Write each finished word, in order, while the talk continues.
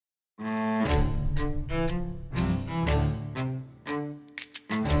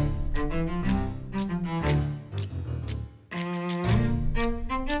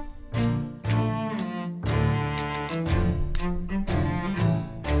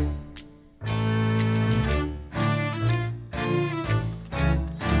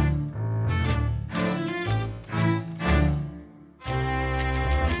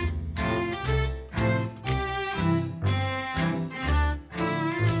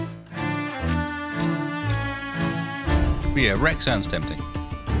But yeah, wreck sounds tempting.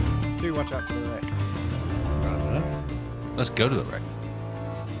 Do watch out for the wreck. Let's go to the wreck.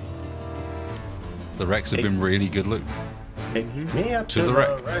 The wrecks have been really good loot. Take me up To the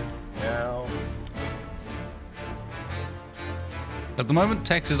wreck. now. At the moment,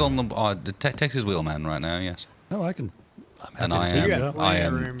 Tex is on the Tex is wheelman right now. Yes. No, I can. I'm And happy to do that. I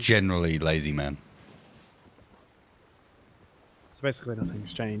am generally lazy man. So basically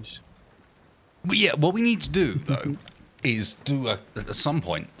nothing's changed. But yeah, what we need to do though is do at some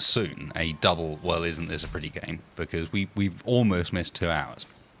point soon a double. Well, isn't this a pretty game? Because we've almost missed 2 hours.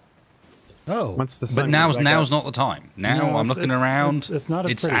 Oh, Once the sun But now's comes back not up. the time. Now No, I'm it's- looking it's- around. it's not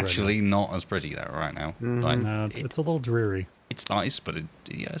as It's pretty right actually not as pretty there right now. Like, no, it's a little dreary. it's nice, but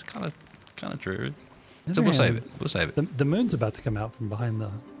yeah, it's kind of dreary. On So the we'll other save hand, it. We'll save it. The moon's about to come out from behind the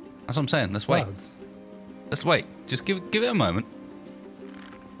That's what I'm saying. Let's wait. clouds. Let's wait. Just give it a moment.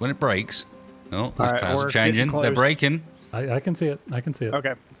 When it breaks. Oh, those Alright, clouds we're are changing. getting They're close. breaking. I can see it. I can see it.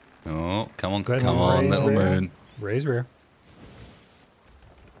 Okay. Oh, come on, Go ahead come and on, raise little rear. moon. Raise rear.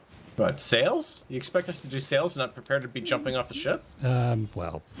 But sails? You expect us to do sails and not prepared to be jumping off the ship?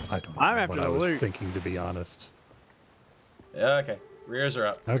 Well, I don't know I'm after what the I was loot. thinking, to be honest. Yeah, okay. Rears are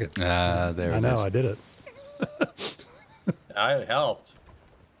up. Okay. There I it know, is. I did it. I helped.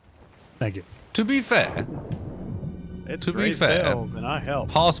 Thank you. To be fair, It's To be raised fair, sails and I help.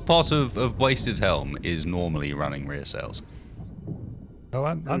 part of Wasted Helm is normally running rear sails. Oh,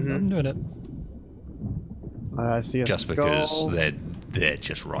 I'm doing it. I see a Just skull. because they're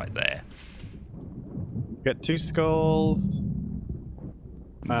just right there. Got 2 skulls.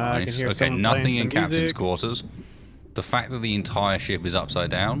 I can Nice. hear Okay, someone nothing playing in some captain's music. quarters. The fact that the entire ship is upside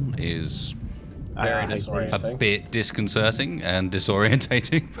down is Very I hate disorienting. a bit disconcerting and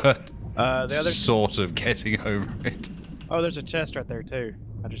disorientating, but the other. sort of getting over it. Oh, there's a chest right there too.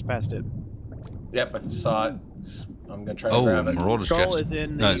 I just passed it. Yep, I saw it. I'm gonna try to Oh, grab it. Marauder's Skull chest. is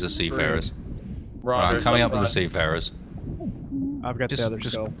in No, the it's the Seafarers. Right, I'm Robbers coming up up with the front. Seafarers. I've got the other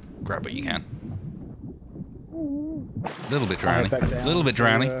skull. Grab what you can. A little bit I'll head drowning. back down A little bit to,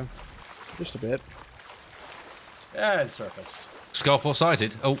 drowning. just a bit. And surfaced. Skull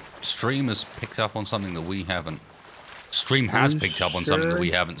sighted. Oh, Stream has picked up on something that we haven't. Stream has picked up on something that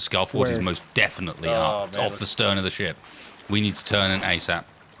we haven't. Skullfort is Where? most definitely Oh, up man, off the stern of the ship. We need to turn in ASAP.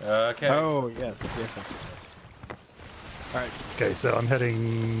 Okay. Oh yes. All right. Okay, so I'm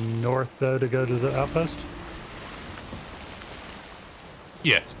heading north, though, to go to the outpost.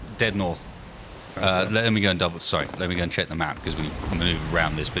 Yeah, dead north. Let me go and let me go and check the map because we maneuvered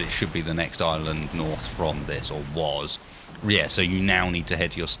around this, but it should be the next island north from this, or was. Yeah, so you now need to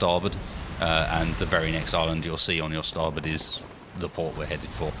head to your starboard, and the very next island you'll see on your starboard is the port we're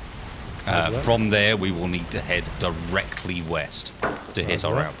headed for. From there, we will need to head directly west to hit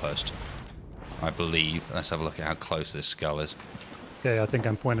our outpost, I believe. Let's have a look at how close this skull is. Okay, I think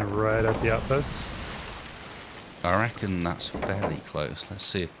I'm pointing right at the outpost. I reckon that's fairly close. Let's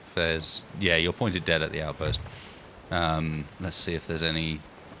see if there's... Yeah, you're pointed dead at the outpost. Let's see if there's any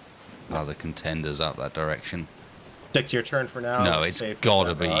other contenders up that direction. Stick to your turn for now. No, it's Save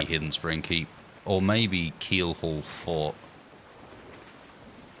gotta that be rock. Hidden Spring Keep. Or maybe Keel Haul Fort.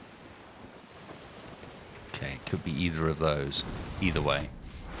 Okay, it could be either of those. Either way,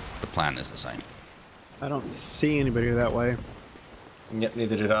 the plan is the same. I don't see anybody that way. Yep,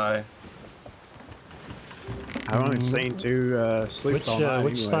 neither did I. I've only seen 2 sleeps all night.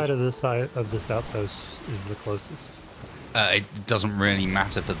 Which anyways. side of this outpost is the closest? It doesn't really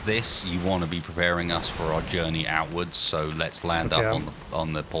matter for this. You want to be preparing us for our journey outwards, so let's land Okay, up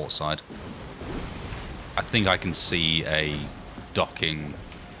on the port side. I think I can see a docking,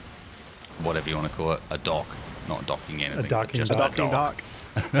 whatever you want to call it, a dock, not docking anything, but docking just dock. a Docking dock.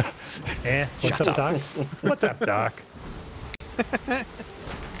 dock. What's Shut up, Doc? What's up, Doc?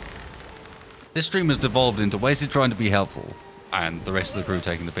 This stream has devolved into Wasted trying to be helpful, and the rest of the crew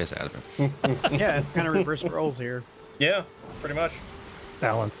taking the piss out of it. Yeah, it's kind of reverse roles here. Yeah, pretty much.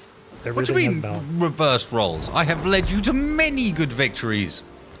 Balance. What do you Everything has mean, balance. reversed roles? I have led you to many good victories.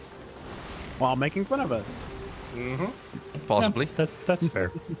 While making fun of us. Possibly. Yeah, that's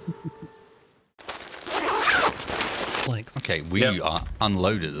fair. Planks. Okay, we are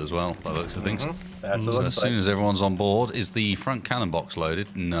unloaded as well, by the looks of things. That's what it So looks as soon like. as everyone's on board, is the front cannon box loaded?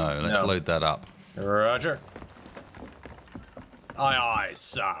 No, let's No. load that up. Roger. Aye, aye,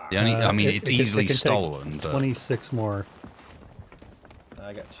 sir. The only, I mean, It it's can- easily it can take stolen, but 26 more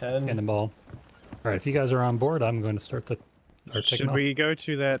I got 10. cannonball. All right, if you guys are on board, I'm going to start the. Or taking Should off. we go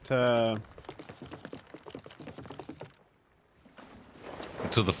to that?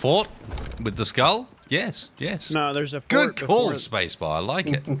 to the fort with the skull? Yes, yes. No, there's a fort Good call, before- Spacebar. I like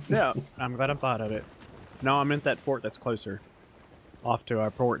it. Yeah, I'm glad I thought of it. No, I meant that fort that's closer. Off to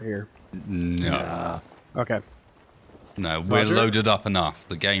our port here. No. Okay. No, we're Roger. loaded up enough.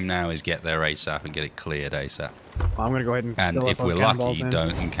 The game now is get there ASAP and get it cleared ASAP. Well, I'm gonna go ahead and And fill if up our we're cannonballs lucky, in.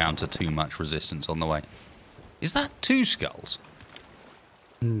 don't encounter too much resistance on the way. Is that 2 skulls?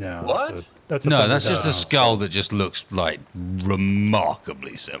 No. What? That's a No, thunder that's just a dog. skull that just looks like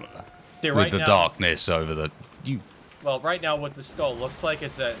remarkably similar. See, With right the now, darkness over the... Well, right now, what the skull looks like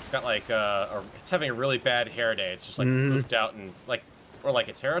is that it's got like it's having a really bad hair day. It's just like poofed out and like, or like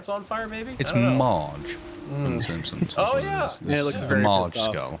its hair it's on fire, maybe. It's I don't know. Marge from The Simpsons. Oh, That's what yeah. is. Yeah, it looks It's a very Marge pissed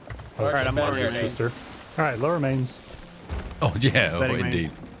off. skull. All right, I'm bad already hair ready. days. Sister. All right, lower mains. Oh, yeah, Setting mains.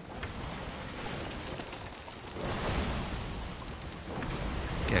 indeed.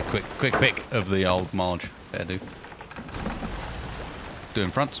 Yeah, quick pick of the old Marge. Fair do. Doing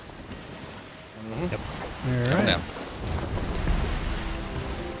fronts. Yep. All Come right. down.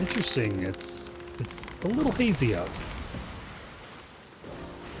 Interesting. It's a little hazy out.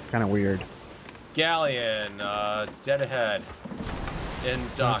 Kind of weird. Galleon, dead ahead. In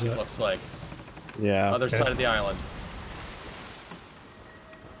dock, Roger. it looks like. Yeah. Other Okay. side of the island.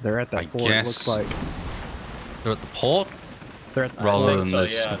 They're at that I fort. guess- Looks like They're at the port? they're at the Rather I think than so,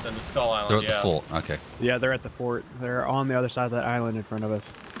 this- yeah, than the Skull Island. They're at yeah. the fort. Okay. Yeah, they're at the fort. They're on the other side of that island in front of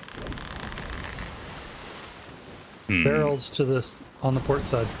us. Hmm. Barrels to this on the port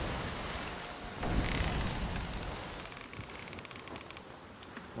side.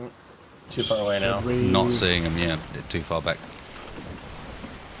 Too far away now. Should we- Not seeing them, yeah. They're too far back.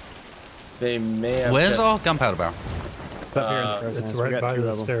 They may have. Where's just... our gunpowder barrel? It's up here in the crow's it's nest. right We got by two the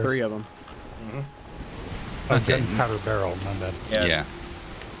of them. stairs. 3 of them. Okay. Gunpowder barrel, my bad. Yeah.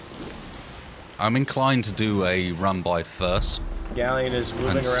 I'm inclined to do a run by first. Galleon is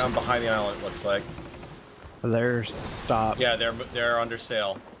moving And- around behind the island. It looks like. They're stopped. Yeah, they're under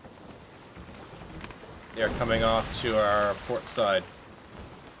sail. They're coming off to our port side.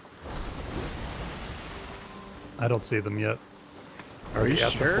 I don't see them yet. Are you we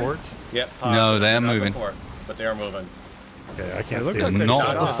at sure? the fort? Yep. No, they're not the moving. fort, but they are moving. Okay, I can't look see like them. they're Not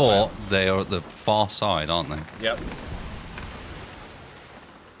at the stopped. fort. They are at the far side, aren't they? Yep.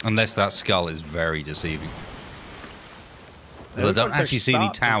 Unless that skull is very deceiving. They I look don't like they're actually see any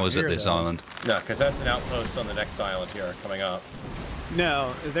stopped from towers at here, this though. island. No, because that's an outpost on the next island here coming up.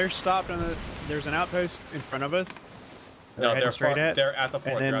 No, they're stopped on the. There's an outpost in front of us. No, heading they're straight at. they're at the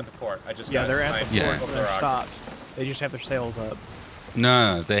fort. and then- They're at the fort. I just Yeah, got they're at the sniped fort. Yeah. over but the They're rock. stopped. They just have their sails up.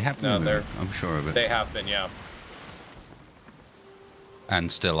 No, they have No, been they're- moving, I'm sure of it. They have been, yeah. And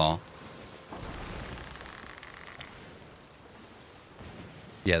still are.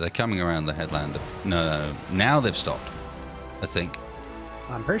 Yeah, they're coming around the headland. No, now they've stopped. I think.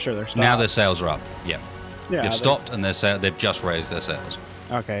 I'm pretty sure they're stopped. Now their sails are up. Yeah. Yeah, They've stopped and they've just raised their sails.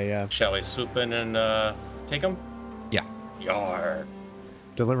 Okay, yeah. Shall we swoop in and take them? Yeah. Yar.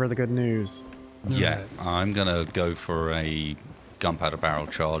 Deliver the good news. Yeah. Alright. I'm going to go for a gunpowder barrel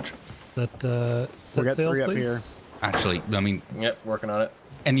charge. That set got sails, 3 up please. here. Actually, I mean, Yep, working on it.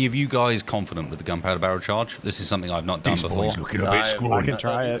 any of you guys confident with the gunpowder barrel charge? This is something I've not done This before. boy's looking a I bit have- scrawny. I can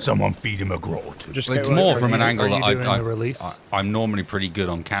try it. Someone feed him a groat. Just It's go more with- from an you- angle are you that doing a release? I'm normally pretty good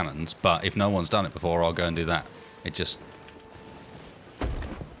on cannons, but if no one's done it before, I'll go and do that. It just,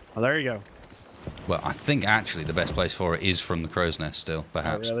 Oh, there you go. well, I think actually the best place for it is from the crow's nest still, Oh,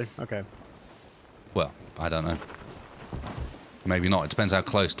 perhaps. really? Okay. Well, I don't know. Maybe not. It depends how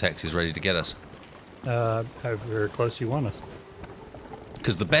close Tex is ready to get us. However close you want us.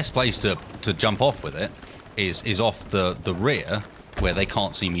 Because the best place to jump off with it is off the rear where they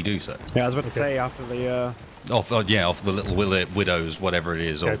can't see me do so. Yeah, I was about to Okay. say after the. Off the little widows, whatever it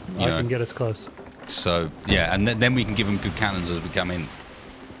is. Or, Okay, you I know. can get us close. So, yeah, and then we can give them good cannons as we come in.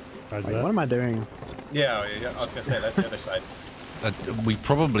 Roger Wait, that. what am I doing? Yeah, I was gonna say that's the other side. We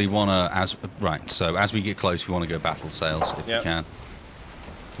probably want to, so as we get close, we want to go battle sails if Yep. we can.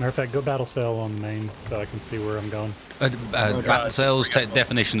 Matter of fact, go battle sail on the main so I can see where I'm going. Battle God, sails forget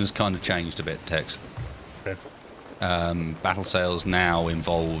definition has kind of changed a bit, Tex. Okay. Battle sails now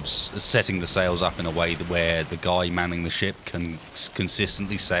involves setting the sails up in a way where the guy manning the ship can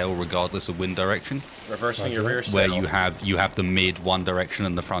consistently sail regardless of wind direction. Reversing your rear Where sail. you have the mid one direction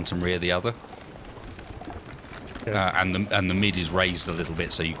and the front and rear the other. Okay. And the mid is raised a little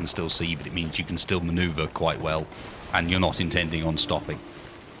bit so you can still see, but it means you can still maneuver quite well, and you're not intending on stopping.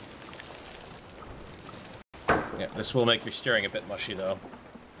 Yeah, this will make your steering a bit mushy though.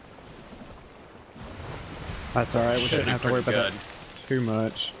 That's all right. We Should shouldn't be have to worry pretty about that too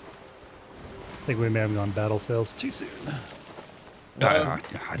much. I think we may have gone battle sails too soon. I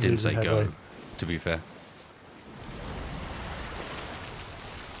didn't say Losing go, headway. to be fair.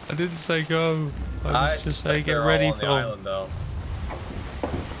 I didn't say go. I was just suspect saying get they're ready all on for the island, though.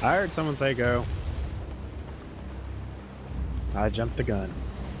 I heard someone say go. I jumped the gun.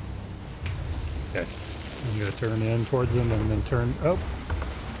 Okay. I'm gonna turn in towards them and then turn. Oh,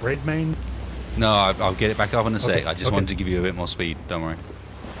 raise main. No, I'll get it back up in a sec. Okay, I just okay. wanted to give you a bit more speed. Don't worry.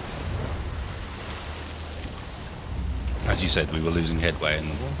 As you said, we were losing headway, and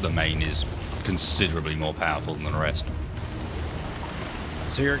the main is considerably more powerful than the rest.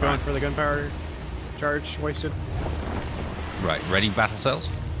 So you're going for the gunpowder charge wasted? Right, ready battle cells?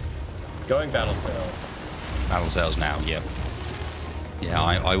 Going battle cells. Battle cells now, yeah. Yeah,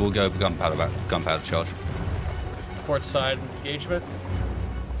 I will go for gunpowder charge. Port side engagement.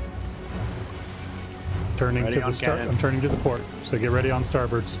 Turning Ready to the on start. cannon. I'm turning to the port. So get ready on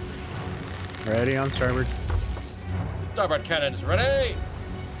starboards. Ready on starboard. Starboard cannons ready!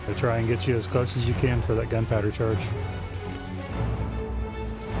 I try and get you as close as you can for that gunpowder charge.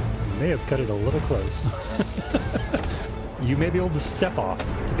 You may have cut it a little close. You may be able to step off,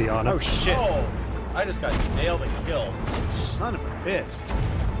 to be honest. Oh shit! Oh, I just got nailed and killed. Son of a bitch.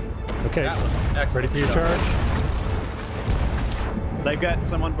 Okay, That was an excellent ready for your shot. charge? They've got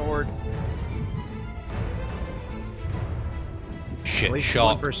some on board. At Shit, least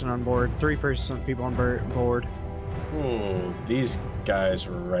shark. one person on board. 3 people on board. These guys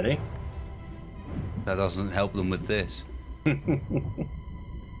were ready. That doesn't help them with this. I'm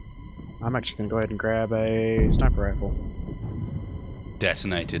actually gonna go ahead and grab a sniper rifle.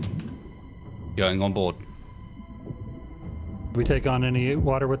 Detonated. Going on board. Did we take on any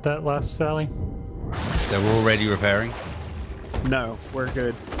water with that last sally? They're already repairing. No, we're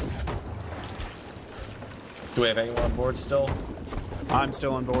good. Do we have anyone on board still? I'm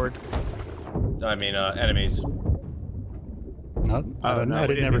still on board. I mean, enemies. No, I Oh, didn't, no, I we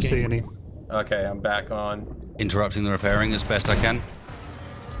didn't didn't ever get see any. any. Okay, I'm back on. Interrupting the repairing as best I can.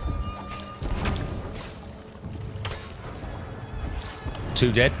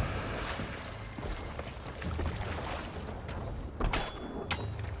 Two dead.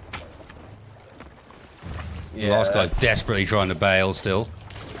 The last guy's desperately trying to bail still.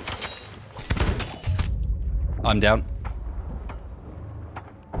 I'm down.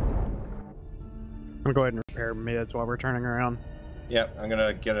 I'm gonna go ahead and repair mids while we're turning around. Yep, I'm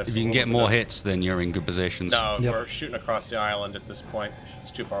gonna get us. If you can get more hits, then you're in good positions. No, Yep. we're shooting across the island at this point.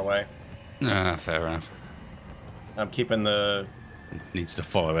 It's too far away. Ah, fair enough. I'm keeping the. Needs to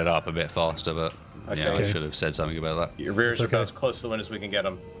follow it up a bit faster, but yeah, I Okay. should have said something about that. Your rears It's are okay. about as close to the wind as we can get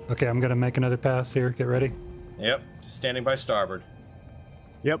them. Okay, I'm gonna make another pass here. Get ready. Yep, standing by starboard.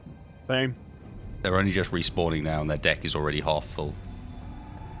 Yep, same. They're only just respawning now, and their deck is already half full.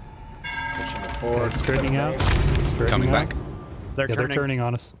 Pushing it forward. Okay, straightening out. Straightening Coming out. back. They're Yeah, turning. they're turning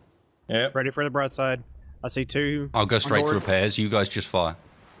on us. Yep. Ready for the broadside. I see 2. I'll go on straight to board. repairs. You guys just fire.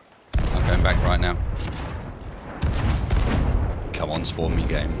 I'm going back right now. Come on, spawn me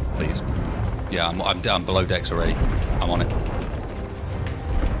game, please. Yeah, I'm down below decks already. I'm on it.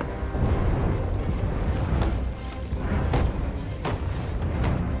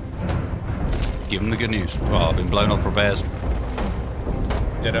 Give them the good news. Well, I've been blown off repairs.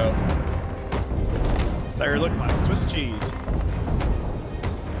 Ditto. They're looking like Swiss cheese.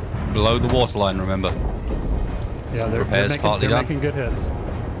 Below the waterline, remember. Yeah, they're Repairs making, partly they're done. making good hits.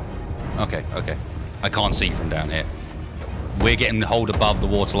 Okay, okay. I can't see from down here. We're getting hold above the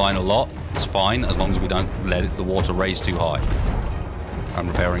waterline a lot. It's fine, as long as we don't let the water raise too high. I'm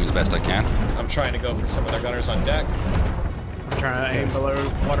repairing as best I can. I'm trying to go for some of their gunners on deck. I'm trying to aim below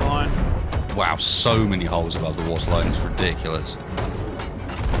waterline. Wow, so many holes above the waterline. It's ridiculous.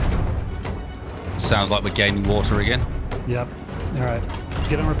 Sounds like we're gaining water again. Yep. All right.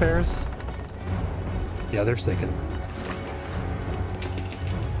 Get on repairs. Yeah, they're sinking.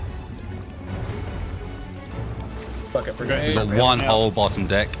 Bucket We've brigade. We've got one hole bottom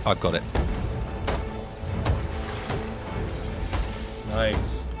deck. I've got it.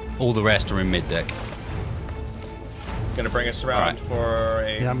 Nice. All the rest are in mid deck. Gonna bring us around Alright. for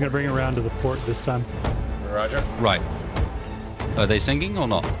a. Yeah, I'm gonna bring it around to the port this time. Roger. Right. Are they sinking or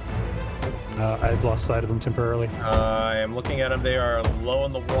not? I had lost sight of them temporarily. I am looking at them. They are low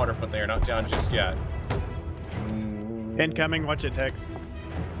in the water, but they are not down just yet. Incoming, watch it, Tex.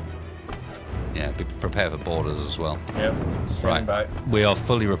 Yeah, prepare for borders as well. Yep. Standing by. We are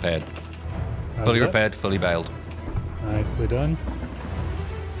fully repaired. How's Fully that? repaired, fully bailed. Nicely done.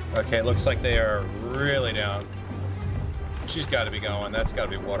 Okay, it looks like they are really down. She's got to be going. That's got to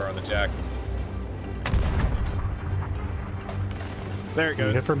be water on the deck. There it Can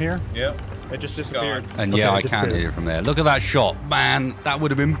you hit goes. from here? Yep. It just disappeared. And Okay, yeah, I disappeared. can hit it from there. Look at that shot. Man, that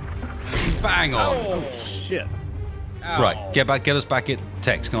would have been bang on. Oh, Shit. Ow. Right, get us back at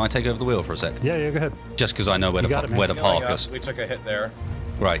Tex. Can I take over the wheel for a sec? Yeah, go ahead. Just because I know where You got it, man. where to Filling park up. us. We took a hit there.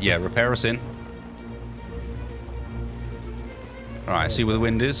 Right, yeah, repair us in. Alright, see where the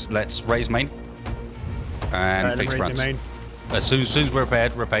wind is. Let's raise main. And Alright, fix I'm raising fronts. main. As soon as we're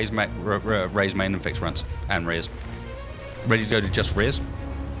repaired, raise main and fix fronts. And rears. Ready to go to just rears?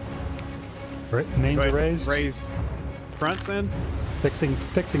 Mains Go are ahead, raised. raise fronts in? Fixing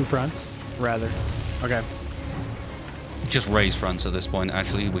fronts. Rather. Okay. Just raise fronts at this point,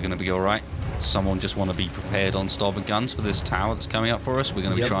 actually. We're going to be alright. Someone just want to be prepared on starboard guns for this tower that's coming up for us. We're going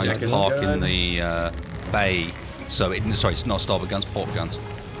to be Yep, trying deck to is park in good. the bay. So, sorry, it's not starboard guns, port guns.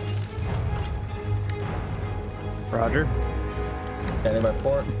 Roger. Getting my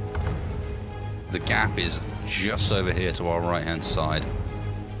port. The gap is just over here to our right-hand side.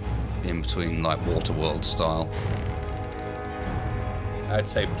 In between, like, Waterworld style. I'd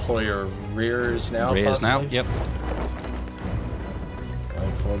say pull your rears now. Rears possibly. now, yep.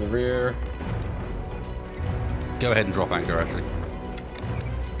 Going for the rear. Go ahead and drop anchor, actually.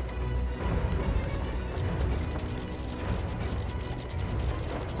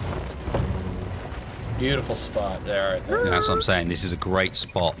 Beautiful spot there. Right there. Yeah, that's what I'm saying. This is a great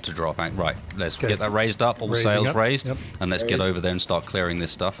spot to drop anchor. Right, let's Okay. get that raised up, all the Raising sails up, raised, yep. and let's get Raised. over there and start clearing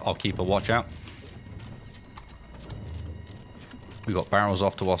this stuff. I'll keep a watch out. We got barrels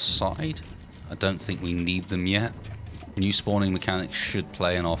off to our side. I don't think we need them yet. New spawning mechanics should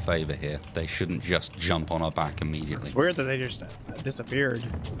play in our favor here. They shouldn't just jump on our back immediately. It's weird that they just disappeared.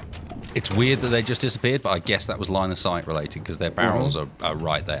 It's weird that they just disappeared, but I guess that was line of sight related because their barrels are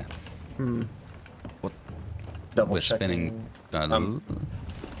right there. What? Double We're checking. spinning.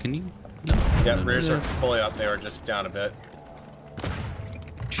 Can you? No. Yeah, no, rears no. are fully up. They were just down a bit.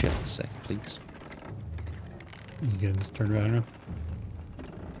 Chill a sec, please. You can just turn around now.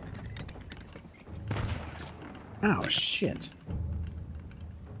 Oh, shit.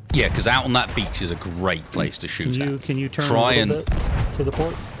 Yeah, because out on that beach is a great place to shoot at. Can you turn Try a and little bit to the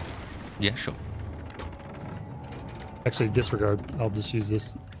port? yeah, sure. Actually, disregard. I'll just use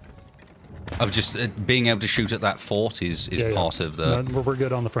this. Of just being able to shoot at that fort is Yeah, part of the. No, we're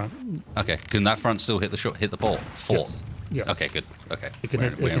good on the front. Okay, can that front still hit the fort? Yes. Yes. Okay, good. Okay, It can we're,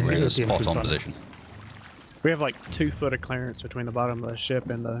 hit- it we're, can we're hit in a at the entrance spot on on it. position. We have like 2 foot of clearance between the bottom of the ship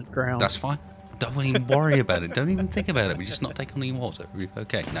and the ground. That's fine. Don't even worry about it. Don't even think about it. We're just not taking any water.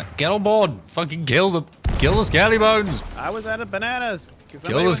 Okay, now get on board. Fucking kill the skelly bones. I was out of bananas.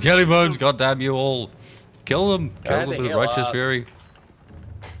 Kill the skelly bones. God damn you all. Kill them. I Kill had them to with heal righteous up. fury.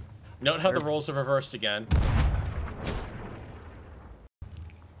 Note how the roles are reversed again.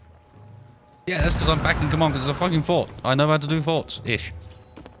 Yeah, that's because I'm back in command because it's a fucking fort. I know how to do forts. Ish.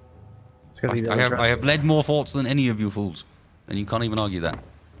 It's because he I have led more forts than any of you fools. And you can't even argue that.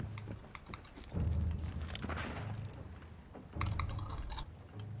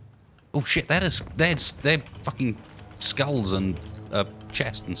 Oh shit, they're fucking skulls and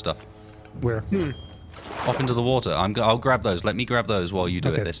chest and stuff. Where? Off into the water. I'll grab those. Let me grab those while you do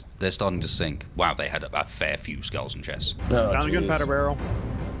Okay. it. They're starting to sink. Wow, they had a fair few skulls and chests. Oh, Down a jeez. gunpowder barrel.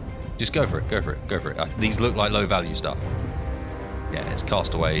 Just go for it. Go for it. Go for it. These look like low value stuff. Yeah, it's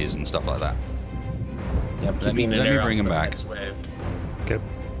castaways and stuff like that. Yep, Let me keeping an ear out bring for him the back. next wave. Okay.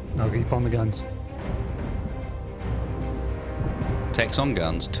 I'll keep on the guns. Tex on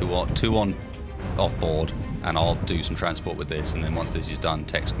guns, two on off board, and I'll do some transport with this. And then once this is done,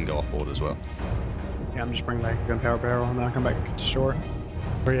 Tex can go off board as well. Yeah, I'm just bringing back a gunpowder barrel and then I'll come back to shore.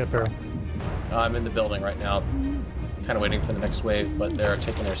 Where you at, Farrel? I'm in the building right now, kind of waiting for the next wave, but they're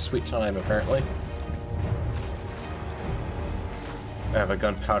taking their sweet time apparently. I have a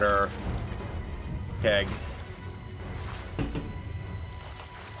gunpowder keg.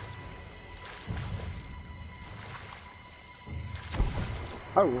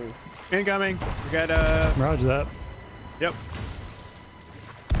 Oh, incoming. We got Roger that. Yep.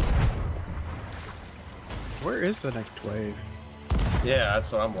 Where is the next wave? Yeah,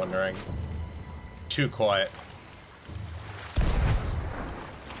 that's what I'm wondering. Too quiet.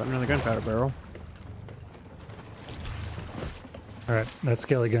 Got another gunpowder barrel. All right, that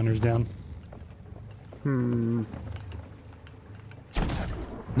skelly gunner's down.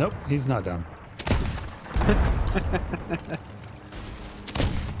 Nope, he's not down.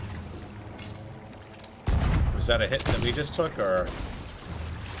 Was that a hit that we just took, or?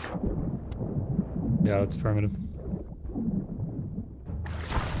 Yeah, it's affirmative.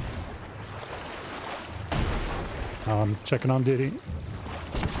 Checking on duty.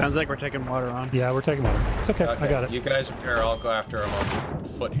 Sounds like we're taking water on. Yeah, we're taking water. It's okay, I got it. You guys repair, I'll go after him on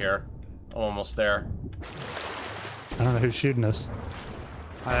foot here. I'm almost there. I don't know who's shooting us.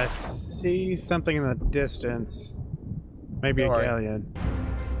 I see something in the distance. Maybe Don't a worry. galleon.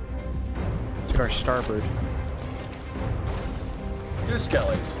 To our starboard. Two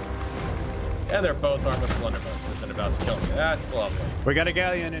skellies. And they're both armless blunderbusses and about to kill me. That's lovely. We got a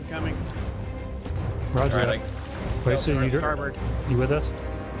galleon incoming. Roger All that. right, Wasted, From you, starboard. you with us?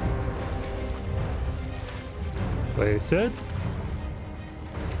 Wasted.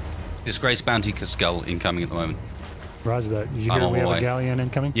 Disgrace bounty skull incoming at the moment. Roger that. Did you I'm hear on we my have way. a galleon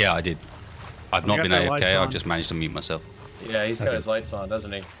incoming? Yeah, I did. I've not got been their lights AFK. I've on. just managed to mute myself. Yeah, he's got Okay. his lights on,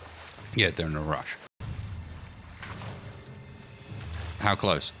 doesn't he? Yeah, they're in a rush. How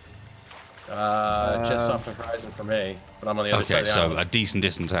close? Just off the horizon for me, but I'm on the other side Okay, of the so island. a decent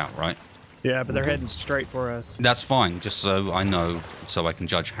distance out, right? Yeah, but they're heading straight for us. That's fine, just so I know, so I can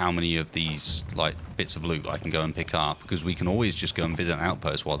judge how many of these like bits of loot I can go and pick up, because we can always just go and visit an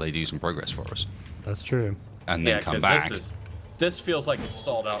outpost while they do some progress for us, That's true. and then Yeah, come 'cause back. This feels like it's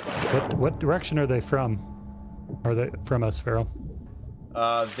stalled out right now. What direction are they from? Are they from us, Farrel?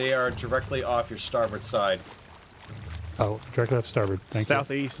 They are directly off your starboard side. Oh, directly off starboard. Thank you.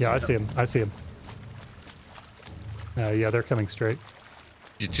 Southeast. Yeah, I see him. I see him. Yeah, they're coming straight.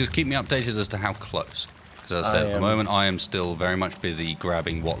 Just keep me updated as to how close. Because as I said, I at the am- moment I am still very much busy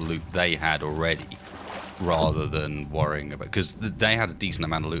grabbing what loot they had already, rather than worrying about, because they had a decent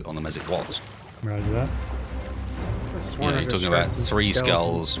amount of loot on them as it was. Roger that. You know, you're talking about 3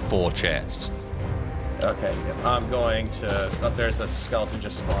 skulls, 4 chests. Okay, I'm going to... Oh, there's a skeleton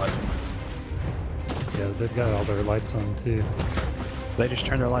just spawned. Yeah, they've got all their lights on too. They just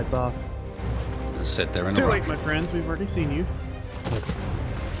turned their lights off. As I said, they're in a Too rush. late, my friends. We've already seen you.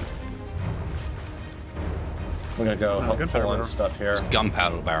 I'm gonna go help gunpowder pull in barrel. stuff here.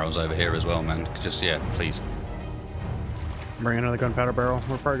 Gunpowder barrels over here as well, man. Just, yeah, please. Bring another gunpowder barrel.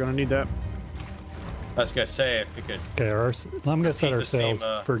 We're probably gonna need that. I was gonna say, if you could... Okay, I'm gonna set Keep the same,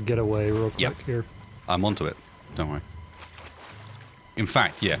 ourselves for getaway real quick Yep. here. I'm onto it. Don't worry. In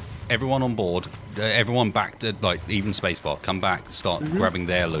fact, yeah, everyone on board, everyone back to, like, even Spacebar, come back, start grabbing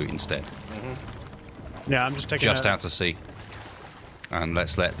their loot instead. Yeah, I'm just taking Just a, out to sea. And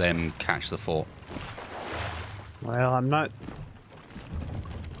let's let them catch the fort. Well, I'm not.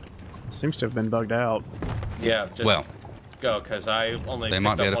 Seems to have been bugged out. Yeah, just Well, go, because I only they picked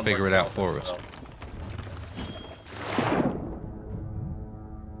might be up able to one more figure it out skeleton, for us. so-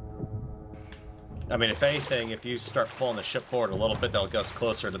 I mean, if anything, if you start pulling the ship forward a little bit, that'll get us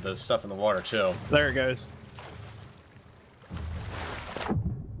closer to the stuff in the water, too. There it goes.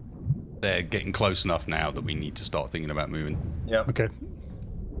 they're getting close enough now that we need to start thinking about moving. Yep. Okay.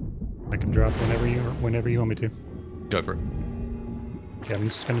 I can drop whenever you want me to. Go for it. Okay, I'm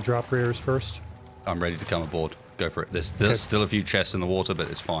just gonna drop rears first. I'm ready to come aboard. Go for it. There's Okay. still a few chests in the water, but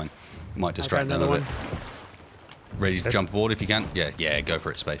it's fine. Might distract them a another bit. Ready to Okay. jump aboard if you can? Yeah, go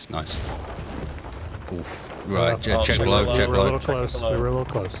for it, Space. Nice. Oof. Right, I'll check check below, below. check We were a little below. close. below. We were a little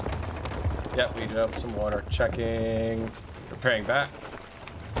close. Yep, we do have some water. Checking. Preparing back.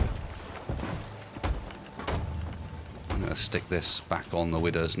 I'm going to stick this back on the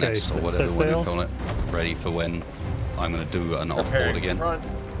widow's Okay, nest, or set whatever you want sails. to call it. Ready for when I'm going to do an offboard Preparing again. front.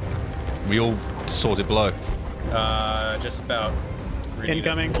 We all sorted below. Just about. We need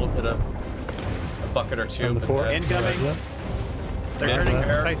Incoming. A little bit of a bucket or two. On the but fort. that's- Incoming. Yep. They're Yeah. turning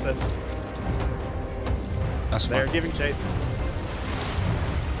There. to face us. That's They're fine. giving chase.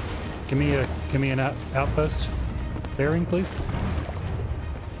 Give me an outpost bearing, please.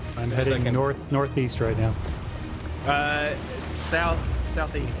 I'm As I heading can- northeast right now.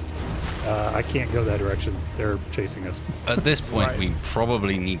 Southeast. I can't go that direction. They're chasing us. At this point, Right. we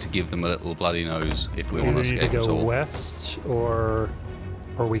probably need to give them a little bloody nose if we We want to either need to escape at go all. west, or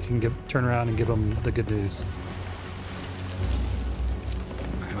we can turn around and give them the good news.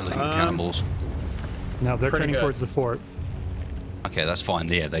 We're looking at cannonballs. No, they're Pretty turning good. towards the fort. Okay, that's fine.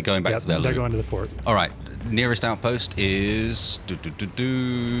 Yeah, they're going back Yep, for their they're loot. going to the fort. All right, nearest outpost is The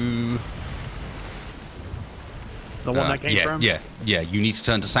one that came yeah, from? yeah. You need to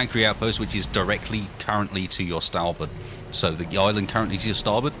turn to Sanctuary Outpost, which is directly currently to your starboard. So the island currently to your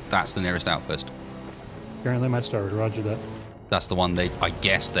starboard, that's the nearest outpost. Apparently my starboard, roger that. That's the one I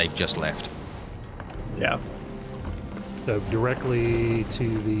guess they've just left. Yeah. So directly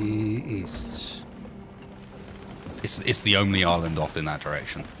to the east. It's the only island off in that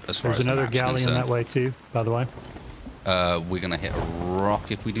direction, as far There's as the another map's galleon concerned. that way too, by the way. We're gonna hit a rock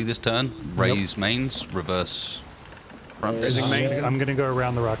if we do this turn. Raise mains, reverse fronts. Raising mains. I'm gonna go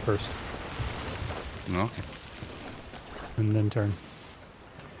around the rock first, Okay, and then turn.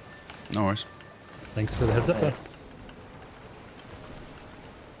 no worries. Thanks for the heads up, though.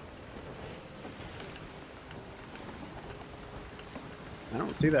 I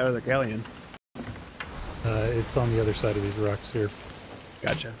don't see that other galleon. It's on the other side of these rocks here.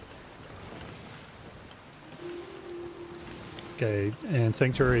 Gotcha. Okay, and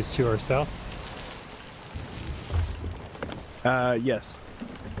Sanctuary is to our south. Yes.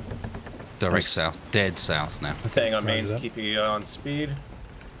 Direct Nice. south. Dead south now. Staying on roger mains, that. keeping you on speed.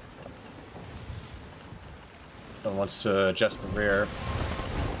 One wants to adjust the rear.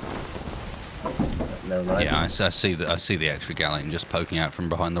 Never mind. Yeah, I see the extra galleon just poking out from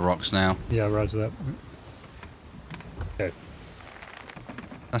behind the rocks now. Yeah, roger that. Okay.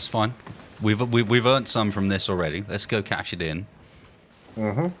 That's fine. We've earned some from this already. Let's go cash it in,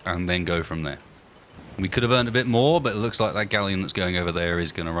 and then go from there. We could have earned a bit more, but it looks like that galleon that's going over there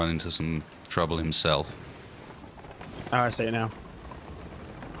is going to run into some trouble himself. Oh, I see it now.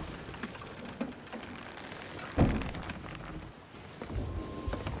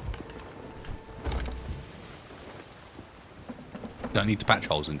 Don't need to patch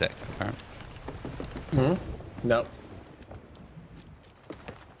holes in deck, apparently. No.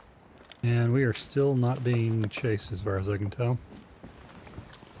 And we are still not being chased as far as I can tell.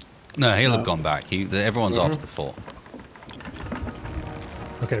 No, he'll have gone back. Everyone's off the fort.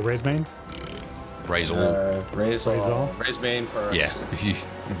 Okay, raise main. Raise all. Raise all. all. Raise main first. Yeah,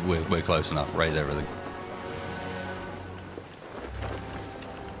 we're close enough. Raise everything.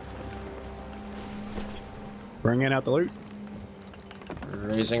 Bringing out the loot.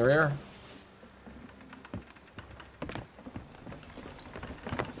 Raising rear.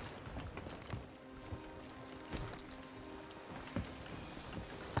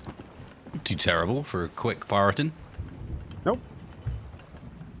 Too terrible for a quick pirating. Nope.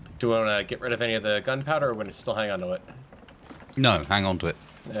 Do you want to get rid of any of the gunpowder, or want to still hang on to it? No, hang on to it.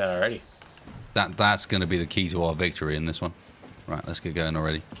 Alrighty. That's going to be the key to our victory in this one. Right, let's get going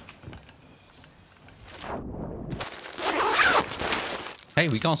already. Hey,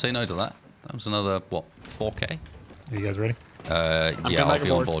 we can't say no to that. That was another, what, 4K? Are you guys ready? Yeah, I'll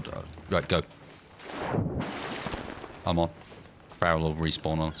be on board. Right, go. I'm on. Farrel will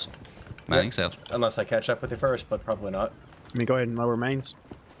respawn on us. Manning sails. Unless I catch up with you first, but probably not. Let me go ahead and lower mains.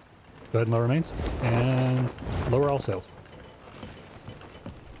 Go ahead and lower mains. And lower all sails.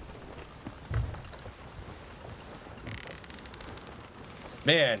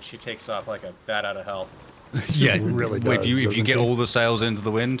 Man, she takes off like a bat out of hell. Yeah, really if does, you doesn't get she? all the sails into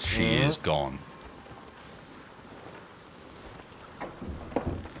the wind, she is gone.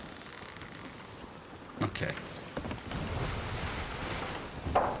 Okay.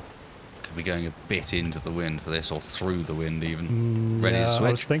 Could be going a bit into the wind for this, or through the wind even. Ready Yeah, to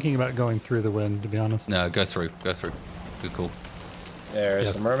I was switch? thinking about going through the wind, to be honest. No, go through. Go through. Good call. There's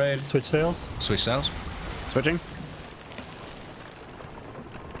Yes. the mermaid. Switch sails. Switch sails. Switching.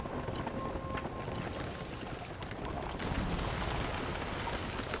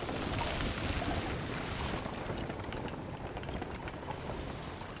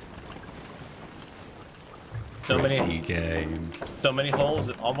 Pretty game. So many holes,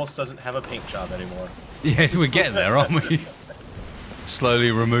 it almost doesn't have a paint job anymore. Yeah, we're getting there, aren't we?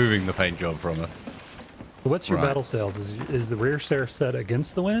 Slowly removing the paint job from her. What's your Right. battle sails? Is the rear sail set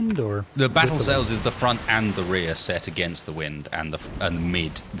against the wind, or The battle with sails is the front and the rear set against the wind, and the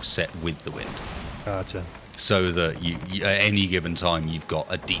mid set with the wind, Gotcha. so that you at any given time you've got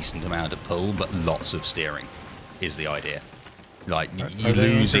a decent amount of pull, but lots of steering, is the idea. Like you Are they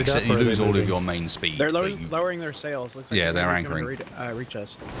lose anchored up, you or are they lose all of moving? your main speed. They're but you- lowering their sails. Looks like Yeah, they're really coming anchoring. to reach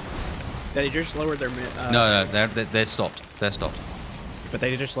us. They just lowered their no, they're stopped. They're stopped. but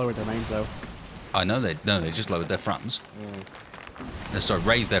they just lowered their mains though. I know they just lowered their fronts. Sorry,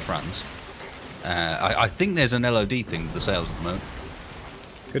 raised their fronts. I think there's an LOD thing with the sails at the moment,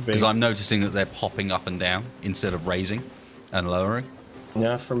 Could be. because I'm noticing that they're popping up and down instead of raising and lowering.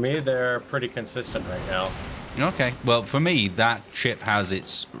 Yeah, for me, they're pretty consistent right now. Okay, well for me that ship has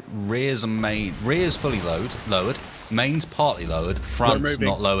its rears and rears fully lowered, mains partly lowered, fronts moving.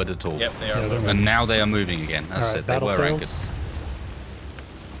 not lowered at all. Yep, they are Yeah, they're moving. And now they are moving again. As I All right, said, they battle were anchored. sails.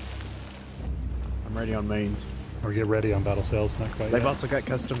 I'm ready on mains. Or get ready on battle sails. Not quite. They've yet. also got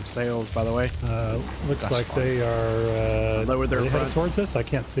custom sails, by the way. Looks That's like fine. they are Lower their are they headed fronts. towards us. I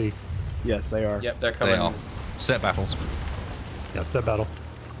can't see. Yes, they are. Yep, they're They coming. are set battles. Yeah, set battle.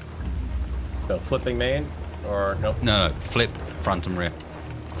 So flipping main, or nope, No, flip front and rear.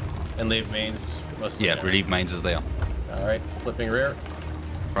 and leave mains mostly. Yeah, down. relieve mains as they are. All right, flipping rear.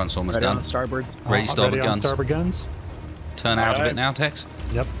 Front's almost Ready done. on starboard. Ready starboard ready on guns. starboard guns. Turn out a Alright. bit now, Tex.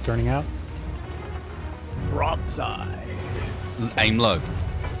 Yep, turning out. Broadside. Aim low,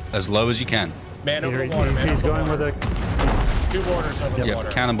 as low as you can. Man over Here, water, man he's over going water. with a. Two borders over the Yep, water.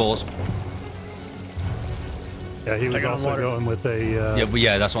 cannonballs. Yeah, he was Taking on also water. going with a. Yeah, but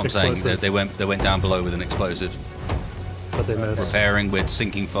yeah, that's what I'm saying. explosive. They went down below with an explosive. But they missed. Repairing, we're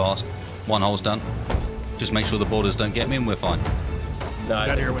sinking fast. One hole's done. Just make sure the boarders don't get me and we're fine. No, I Got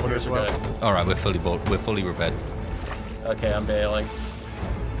think here the with boarders you are as well. good. All right, we're fully board. We're fully repaired. Okay, I'm bailing.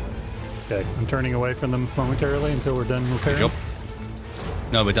 Okay, I'm turning away from them momentarily until we're done Good repairing. job.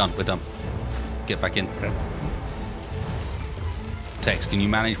 No, we're done. We're done. Get back in. Okay. Tex, can you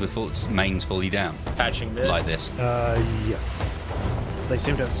manage with mains fully down Patching mids. like this? Yes. They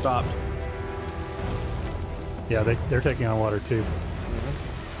seem to have stopped. Yeah, they're taking on water too.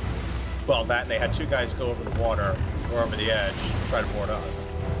 Well, that and they had two guys go over the water or over the edge, try to board us.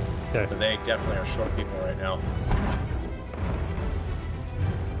 Okay. But they definitely are short people right now.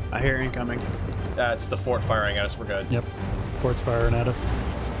 I hear incoming. That's the fort firing at us. We're good. Yep. Fort's firing at us.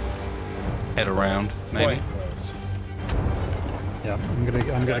 Head around, maybe. Quite close. Yeah, I'm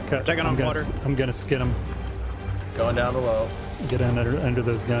gonna cut. Taking on water. I'm gonna skid them. Going down below. Get under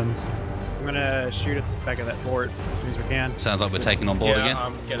those guns. I'm gonna shoot at the back of that fort as soon as we can. Sounds like we're taking on board Yeah, again.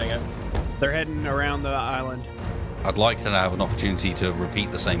 I'm getting it. They're heading around the island. I'd like to have an opportunity to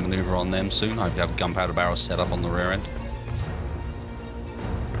repeat the same maneuver on them soon. I have gunpowder barrels set up on the rear end.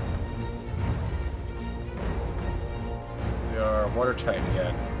 We are watertight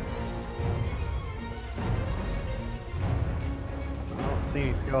again. I don't see any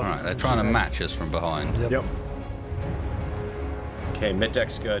All skeletons. right, they're trying to match us from behind. Yep. Okay, mid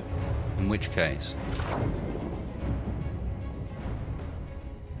deck's good. In which case,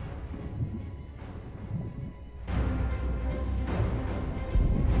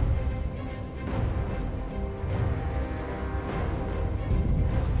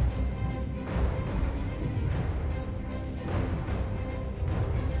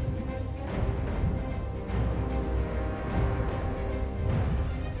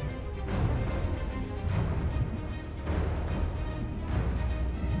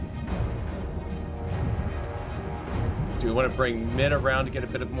 Do we want to bring mid around to get a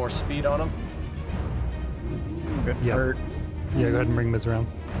bit of more speed on them? Good. Yep. Hurt. Yeah, go ahead and bring mids around.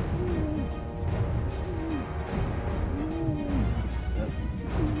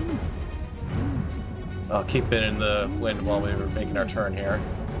 I'll keep it in the wind while we were making our turn here.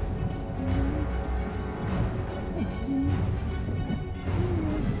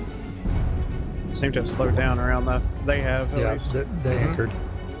 Seem to have slowed down around the. They have at Yeah, least. they anchored.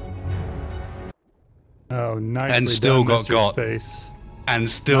 Oh, nicely And still done, got Mr. got. Space. and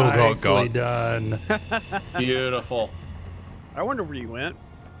still Nicely got. done. Beautiful. I wonder where you went.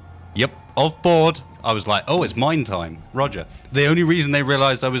 Yep, off board. I was like, oh, it's mine time. Roger. The only reason they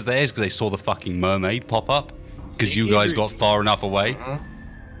realized I was there is because they saw the fucking mermaid pop up. Because you guys got far enough away.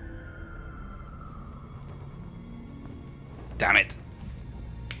 Damn it.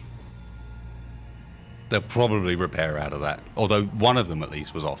 They'll probably repair out of that. Although one of them at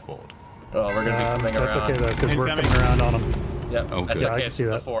least was off board. Oh, we're going to be coming That's around. okay though, because we're Incoming. coming around on them. Yep, Oh, that's good. Yeah, I okay. can It's see the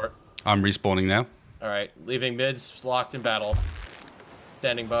that. fort. I'm respawning now. All right, leaving mids locked in battle.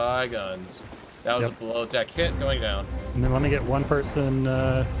 Standing by, guns. That was Yep. a below deck hit going down. And then let me get one person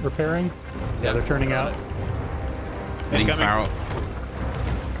repairing. Yeah, they're turning out. Hitting Incoming. Farrel.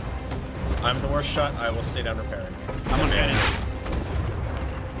 I'm the worst shot. I will stay down repairing. I'm on it.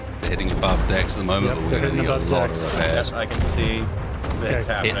 They're hitting above decks at the moment, Yep, but we're they're going to need hitting a above lot decks. of repairs. Yes, I can see that it's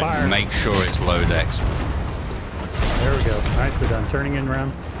Okay, happening. fire. Make sure it's low decks. There we go. Nicely done. Turning in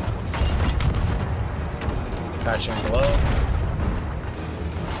around. Patching below.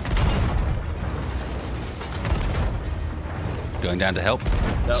 Going down to help.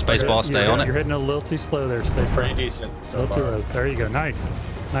 Nope, Spacebar, stay on You're it. hitting a little too slow there, Spacebar. Pretty decent A so little too far. low. There you go. Nice.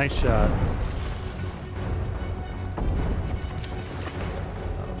 Nice shot. Oh,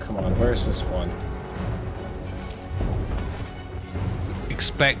 come on, where's this one?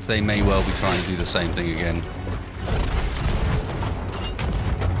 Expect they may well be trying to do the same thing again.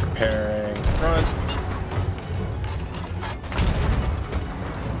 Preparing front.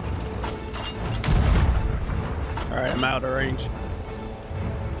 All right, I'm out of range.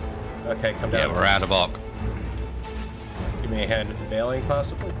 Okay, come Yeah, down. we're out of arc. Give me a hand with the bailing,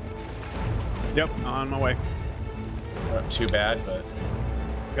 possibly. Yep, on my way. Not too bad, but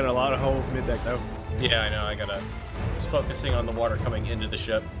Got a lot of holes mid deck though. yeah, I know. I gotta. Just focusing on the water coming into the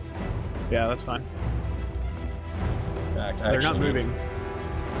ship. Yeah, that's fine. In fact, They're not actually- moving.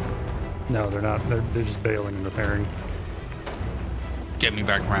 No, they're not. They're just bailing and repairing. Get me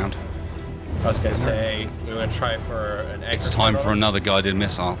back round. I was gonna say we want to try for an anchor. It's time for cutoff. another guided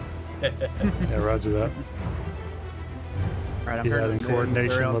missile. Yeah, roger that. All right, I'm Do that hearing in the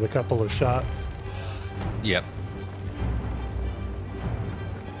coordination around. with a couple of shots. Yep.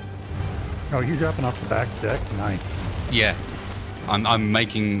 Oh, you're dropping off the back deck? Nice. Yeah. I'm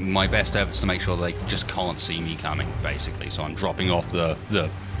making my best efforts to make sure they just can't see me coming, basically. So I'm dropping off the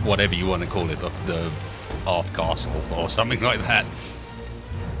whatever you want to call it, the aft castle or something like that.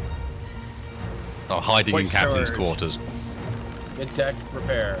 Or hiding in captain's quarters. Get deck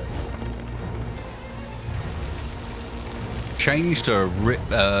repaired. Change to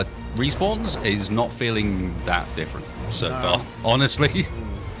respawns is not feeling that different so far, honestly.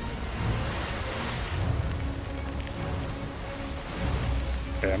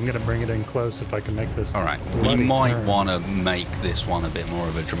 Okay, I'm gonna bring it in close if I can make this. All right, we might want to make this one a bit more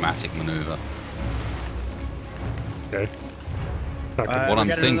of a dramatic maneuver. Okay. What I'm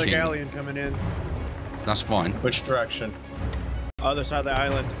thinking. Another galleon coming in. That's fine. Which direction? Other side of the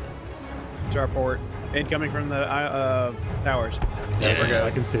island. To our port. Incoming from the towers. Yeah, we're good.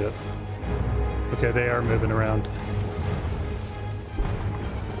 I can see it. Okay, they are moving around.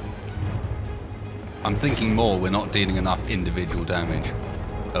 I'm thinking more. We're not dealing enough individual damage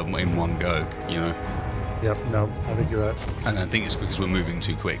in one go, you know. Yep. No, I think you're right. And I think it's because we're moving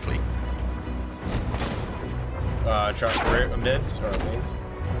too quickly. Try mids or mains?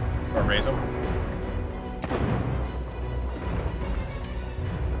 Or raise them?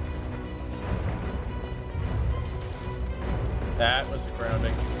 That was the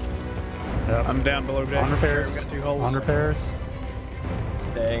grounding. Yep. I'm down below deck. On repairs. We've got 2 holes. On repairs.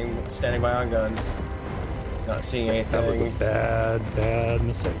 Standing by on guns. Not seeing anything. That was a bad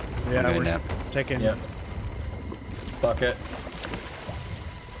mistake. Yeah, Okay, we're now. taking. Yep. Bucket.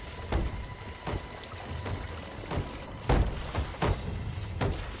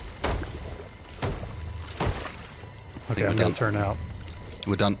 Okay, we're I'm gonna done. turn out.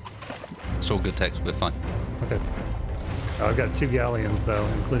 We're done. It's all good, Tex. We're fine. Okay. I've got 2 galleons though,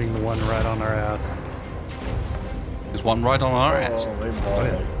 including the one right on our ass. There's one right on our ass. Holy Oh, moly.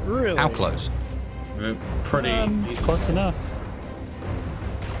 yeah. Really? How close? Pretty easy. Close enough.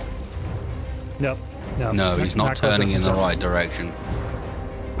 Nope. No, he's not close turning in enough. the right direction.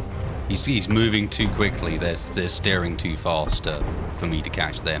 He's moving too quickly. They're steering too fast for me to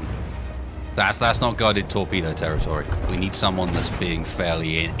catch them. That's not guided torpedo territory. We need someone that's being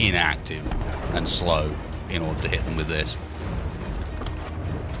fairly inactive and slow in order to hit them with this.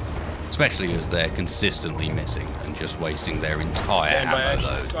 Especially as they're consistently missing and just wasting their entire Stand by ammo action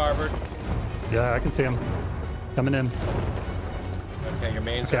load. starboard. Yeah, I can see him. Coming in. Okay, your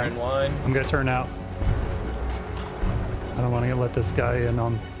mains Okay. are in line. I'm gonna turn out. I don't want to let this guy in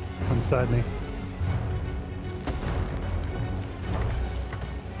on inside me.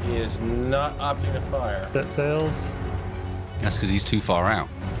 He is not opting to fire. Set sails. That's because he's too far out.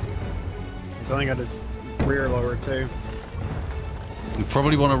 He's only got his rear lowered too. We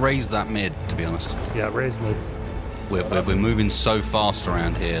probably want to raise that mid, to be honest. Yeah, raise mid. We're moving so fast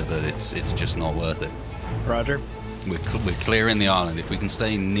around here that it's just not worth it. Roger. We're clearing the island. If we can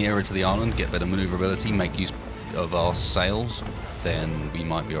stay nearer to the island, get better maneuverability, make use of our sails, then we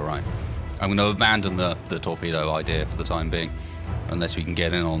might be all right. I'm going to abandon the torpedo idea for the time being, unless we can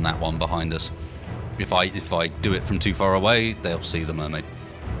get in on that one behind us. If I do it from too far away, they'll see the mermaid.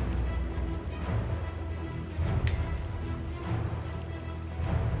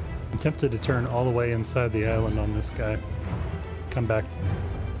 I'm tempted to turn all the way inside the island on this guy. Come back,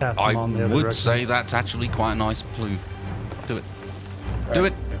 pass him I on the other would direction. say that's actually quite a nice clue. Do it. Do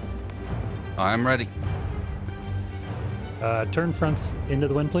it. I am ready. Turn fronts into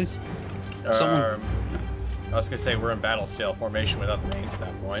the wind, please. Someone- I was gonna say we're in battle sail formation without the mains at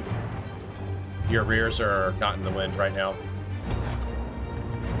that point. Your rears are not in the wind right now.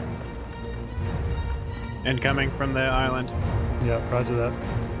 Incoming from the island. Yeah, roger that.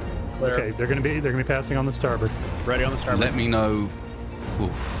 Clear. Okay, they're gonna be passing on the starboard. Ready on the starboard. Let me know.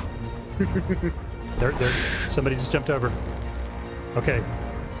 Oof. They're somebody just jumped over. Okay.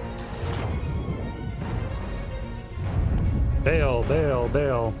 Bail, bail,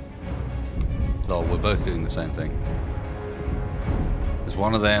 bail. Oh, we're both doing the same thing. There's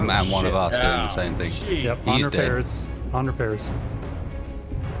one of them and one of us doing the same thing. Gee. Yep, on He's dead. repairs. On repairs.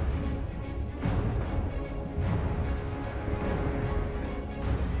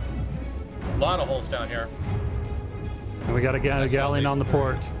 A lot of holes down here. And we got a I saw galleon these on the three.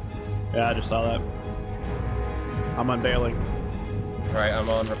 port. Yeah, I just saw that. I'm unbailing. Alright, I'm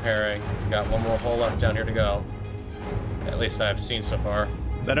on repairing. Got one more hole left down here to go. At least I've seen so far.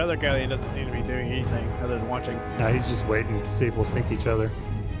 That other galleon doesn't seem to be doing anything other than watching. Now he's just waiting to see if we'll sink each other.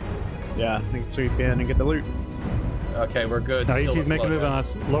 Yeah, I think sweep in and get the loot. Okay, we're good. No, Still he's with making a move on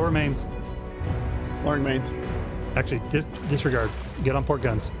blowguns. us. Lower mains. Lowering mains. Actually, disregard. Get on port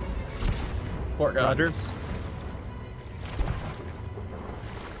guns. Port guns. Roger.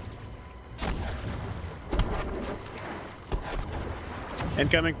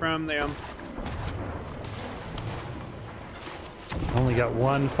 Incoming from them. Only got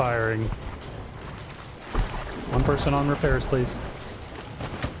one firing. One person on repairs, please.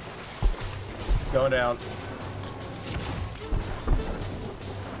 Going down.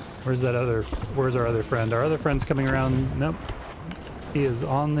 Where's our other friend? Our other friend's coming around. Nope. He is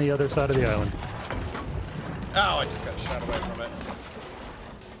on the other side of the island. Oh, I just got shot away from it.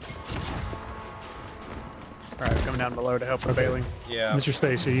 Alright, coming down below to help with bailing. Yeah. Mr.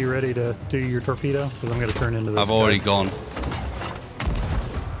 Space, are you ready to do your torpedo? Because I'm going to turn into this. I've already gone.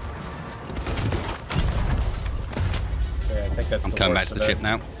 Okay, I think that's I'm the coming back worst to of the it. ship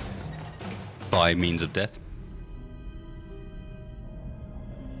now. By means of death.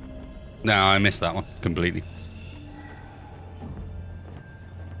 No, I missed that one completely.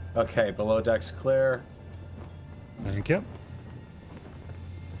 Okay, below deck's clear. Thank you.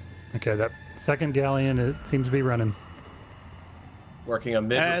 Okay, that second galleon it seems to be running. Working on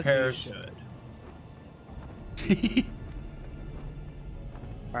mid As he repairs. should.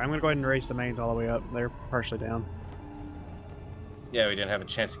 Alright, I'm gonna go ahead and race the mains all the way up. They're partially down. Yeah, we didn't have a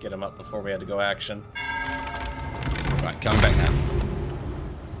chance to get him up before we had to go action. Right, coming back now.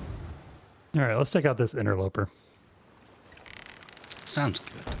 All right, let's take out this interloper. Sounds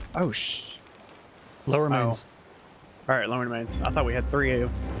good. Oh, Lower mains. Alright, lower mains. I thought we had 3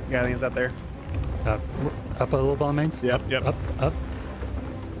 galleons out there. Up a little bit on mains? Yep, yep. Up.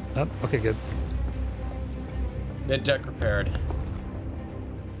 Okay, good. Mid deck repaired.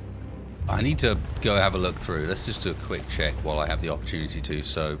 I need to go have a look through. Let's just do a quick check while I have the opportunity to.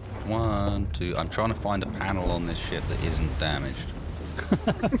 So, 1, 2... I'm trying to find a panel on this ship that isn't damaged.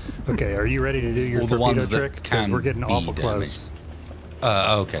 Okay, are you ready to do your All the torpedo ones that trick? 'Cause can we're getting be awful damaged.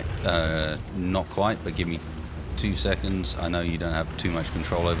 close. Okay. Not quite, but give me 2 seconds. I know you don't have too much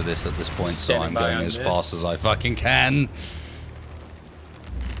control over this at this point, so Standing I'm by going on as mid. fast as I fucking can.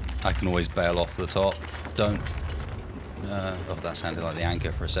 I can always bail off the top. Don't... oh, that sounded like the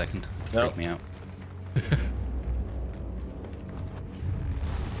anchor for a second. Nope. Freaked me out.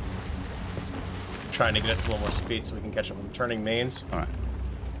 Trying to get us a little more speed so we can catch up on turning mains. Alright.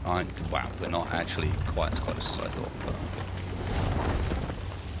 Wow, we're not actually quite as close as I thought, but okay.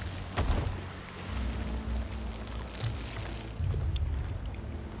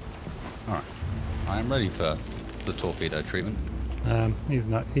 Alright. I am ready for the torpedo treatment. He's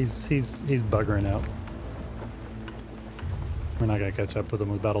not. He's buggering out. We're not gonna catch up with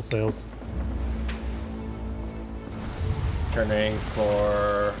him with battle sails. Turning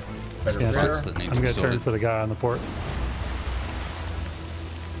for better Stand rear. Fronts that need I'm to be gonna turn sorted. for the guy on the port.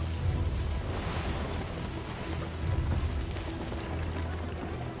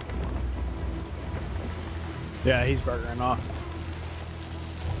 Yeah, he's burgering off.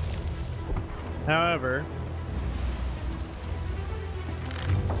 However,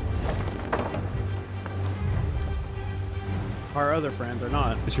 our other friends are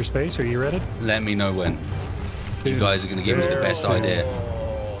not. Mr. Space, are you ready? Let me know when. You guys are going to give me the best idea.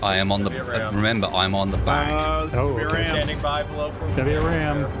 Oh, I am on the... this is gonna be a ram. remember, I'm on the back. This could be a okay. ram. Standing by below for Gonna be a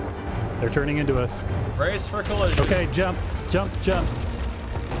ram. They're turning into us. Brace for collision. Okay, jump.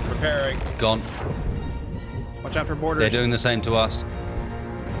 Repairing. Gone. Watch out for borders. They're doing the same to us.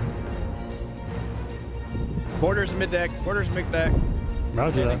 Borders mid deck. Borders mid deck.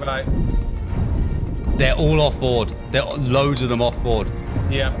 Roger Standing that. by. They're all off board. There are loads of them off board.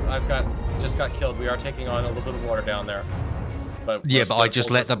 Yeah, just got killed. We are taking on a little bit of water down there. But Yeah, but I just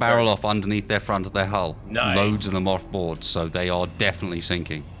let the barrel off underneath their front of their hull. Nice. Loads of them off board, so they are definitely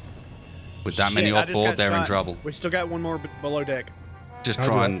sinking. With that many Shit, I off just board, got they're in shot. trouble. We still got one more below deck. Just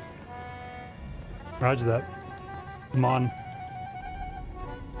Roger try that. and... Roger that. Come on.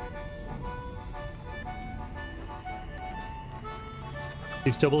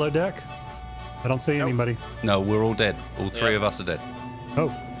 He's still below deck? I don't see anybody. No, we're all dead. All 3 Yeah. of us are dead.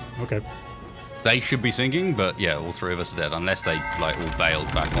 Oh, okay. They should be sinking, but yeah, all 3 of us are dead. Unless they, like, all bailed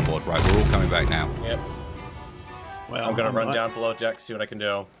back on board. Right, we're all coming back now. Yep. Well, I'm gonna run not. down below deck, see what I can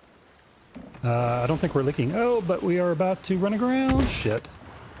do. I don't think we're leaking. Oh, but we are about to run aground. Shit.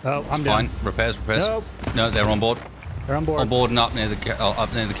 Oh, I'm It's down. fine. Repairs. Nope. No, they're on board. They're on board. On board and up near the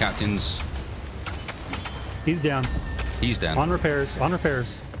up near the captain's. He's down. He's down. On repairs.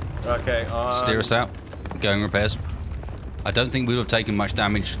 Okay, Steer us out. Going repairs. I don't think we would have taken much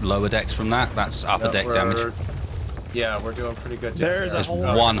damage lower decks from that. That's upper no, deck we're- damage. Yeah, we're doing pretty good. There's a There's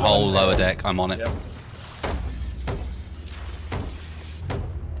whole- one whole lower deck. I'm on it. Yep.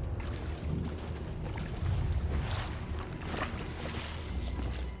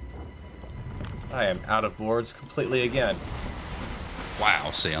 I am out of boards completely again.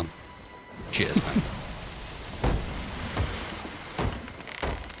 Wow, Sion. Cheers, man.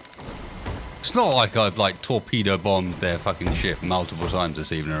 It's not like I've like torpedo bombed their fucking ship multiple times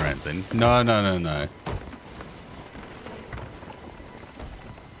this evening or anything. No, no, no, no.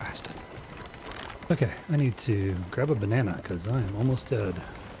 Bastard. Okay, I need to grab a banana because I am almost dead.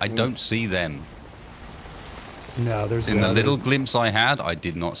 I don't see them. No, there's In the little glimpse I had, I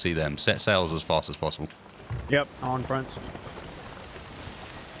did not see them. Set sails as fast as possible. Yep, on front.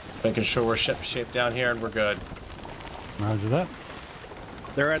 Making sure we're ship shape down here and we're good. Roger that.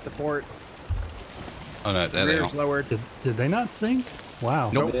 They're at the port. Oh no, there they are. Rear's lowered. Did they not sink? Wow.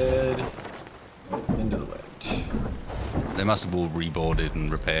 Nope. Dead. Into the wind. They must have all reboarded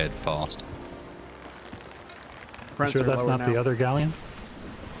and repaired fast. Fronts Sure are that's lower not now. the other galleon?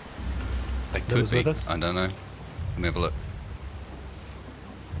 It Those could be. with us? I don't know. Let me have a look.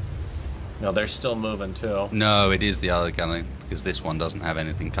 No, they're still moving too. No, it is the other galleon because this one doesn't have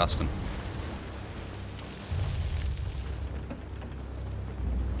anything custom.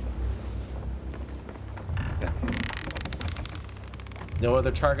 Yeah. No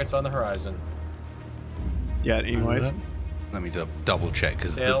other targets on the horizon. Yeah, anyways. Roger Let me double check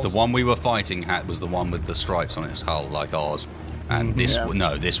because the Sails. one we were fighting was the one with the stripes on its hull, like ours. And this Yeah.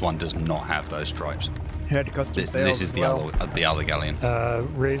 no, this one does not have those stripes. Had custom This sails is as the well. other galleon. that.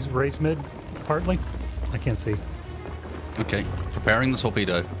 Raise mid, partly. I can't see. Okay, preparing the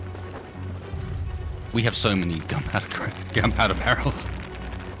torpedo. We have so many gunpowder barrels.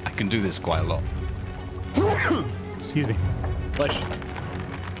 I can do this quite a lot. Excuse me. Flesh.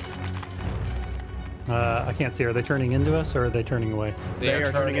 I can't see. Are they turning into us or are they turning away? They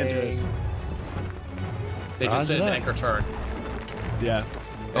are turning into us. They just Roger did an that. anchor turn. Yeah.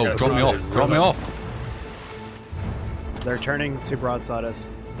 Oh, Okay, drop me roger, off! Drop me off! They're turning to broadside us.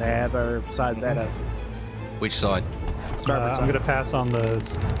 They have our sides at us. Which side? Starboard I'm side. gonna pass on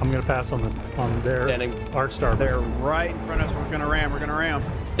the. I'm gonna pass on their Standing. our starboard. They're right in front of us. We're gonna ram. We're gonna ram.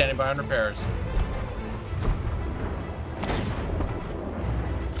 Standing by on repairs.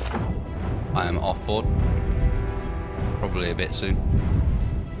 I am off board. Probably a bit soon.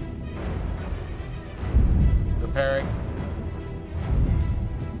 Repairing.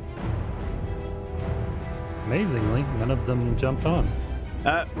 Amazingly, none of them jumped on.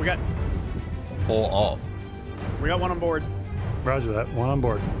 We got Or off. one on board. Roger that. One on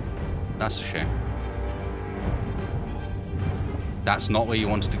board. That's a shame. That's not where you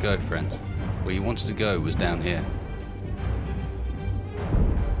wanted to go, friends. Where you wanted to go was down here.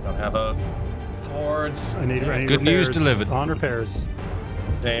 Don't have a boards. I need Good news repairs. delivered. On repairs.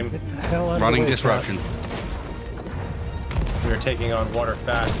 Same. Get the hell out of the Running way, disruption. We are taking on water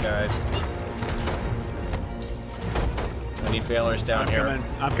fast, guys. I need bailers down here.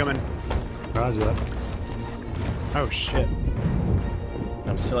 I'm coming. Roger that. Oh shit.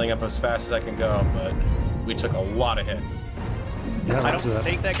 I'm sealing up as fast as I can go, but we took a lot of hits. Yeah, I roger don't that.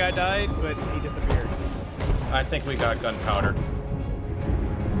 think that guy died, but he disappeared. I think we got gunpowder.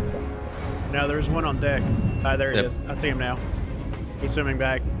 No, there's one on deck. There he Yep. is. I see him now. He's swimming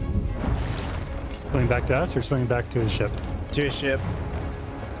back Swimming back to us or swimming back to his ship? to his ship.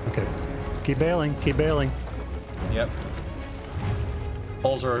 Okay. Keep bailing. Keep bailing. Yep.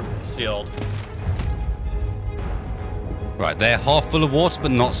 Holes are sealed. Right, they're half full of water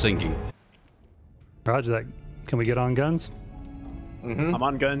but not sinking. Roger that. Can we get on guns? Mm-hmm. I'm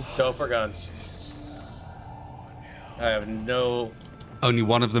on guns. Go for guns. I have no... Only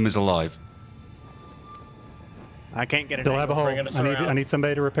one of them is alive. I can't get it. They'll have a hole. bringing us I around. need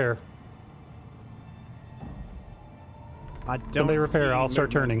somebody to repair. I don't Somebody repair. see I'll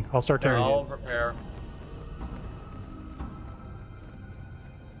start movement. turning. I'll start turning. I'll repair.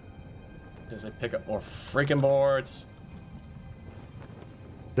 Does they pick up more freaking boards?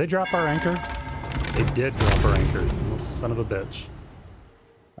 They drop our anchor. They did drop our anchor. Little son of a bitch.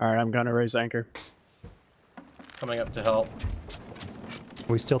 All right, I'm gonna raise anchor. Coming up to help.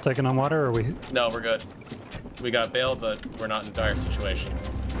 Are we still taking on water or are we? No, we're good. We got bail, but we're not in dire situation.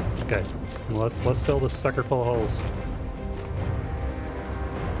 Okay. Well, let's fill this sucker full of holes.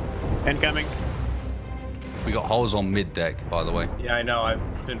 Incoming. We got holes on mid deck, by the way. Yeah, I know.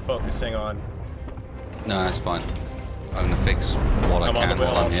 I've been focusing on... No, that's fine. I'm gonna fix what I I'm on can the wheel.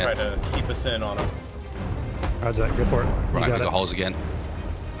 while I'll I'm try here. to keep us in on them. Roger that. Go for it. You Right, we got got it. holes again.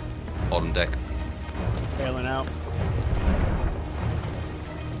 Bottom deck. Bailing out.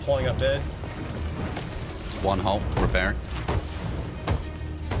 Pulling up mid. One hole, repairing.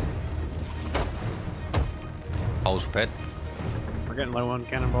 Holes repaired. We're getting low on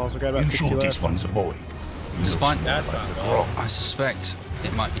cannonballs. We got about 60 left. one's a boy. It's fine. That's not all. I suspect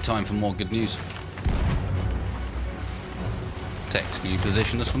it might be time for more good news. Tex, can you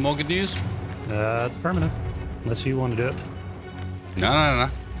position us for more good news? It's affirmative. Unless you want to do it. No.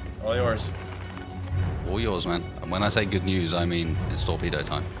 All yours. All yours, man. And when I say good news, I mean it's torpedo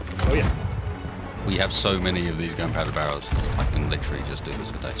time. Oh yeah. We have so many of these gunpowder barrels. I can literally just do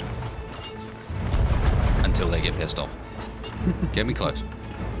this for days. Until they get pissed off. Get me close.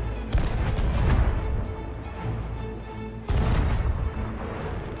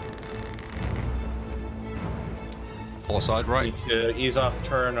 Port side right. Need to ease off the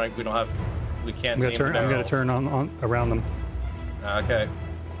turn. Like we don't have. We can't. I'm aim the gonna barrels. turn on around them. Okay.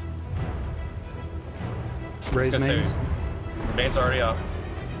 Raise Just gonna mains. say, mains already up.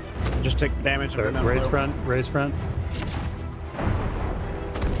 Just take damage. Sorry, raise front. Raise front.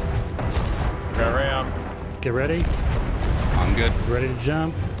 Gonna ram. Get ready. I'm good. Ready to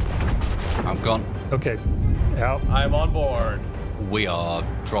jump. I'm gone. Okay. Out. I'm on board. We are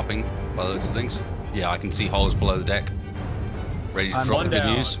dropping by the looks of things. Yeah, I can see holes below the deck. Ready to I'm drop one the good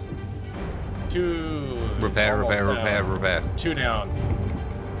down. news. 2. Repair, almost repair, down. repair, repair. 2 down.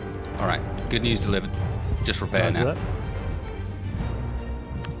 All right, good news delivered. Just repair Roger now. that.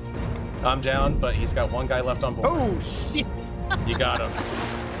 I'm down, but he's got one guy left on board. Oh shit! You got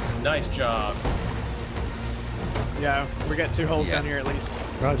him. Nice job. Yeah, we got 2 holes Yeah. down here at least.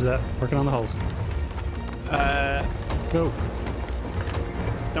 Roger that. Working on the holes. Go.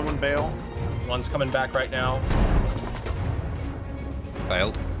 Someone bail. One's coming back right now.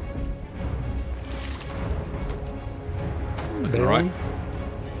 Failed. Looking Bailing. right.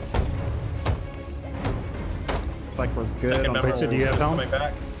 It's like we're good. Second on member Bracer, do you have is helm? coming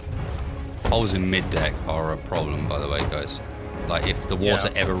back. Holes in mid-deck are a problem, by the way, guys. Like, if the water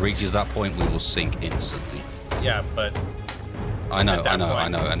Yeah. ever reaches that point, we will sink instantly. Yeah, but I know, At that I know, I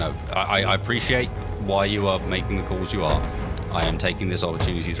point. know, I know. I appreciate why you are making the calls you are. I am taking this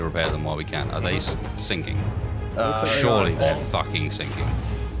opportunity to repair them while we can. Are they sinking? Surely they're fucking sinking.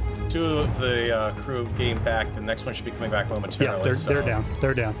 2 of the crew came back. The next one should be coming back Yeah, momentarily. they're so- down.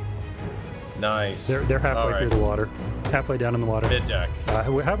 They're down. Nice. They're halfway All right. through the water. Halfway down in the water. Mid deck.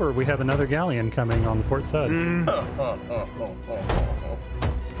 However, we have another galleon coming on the port side.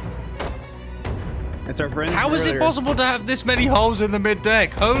 It's our friend. How is it possible to have this many holes in the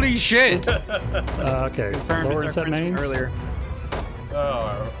mid-deck? Holy shit! Okay. Lower and set mains. Earlier.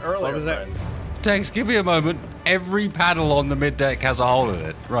 Oh, earlier What was that? friends. Tex, give me a moment. Every paddle on the mid-deck has a hole in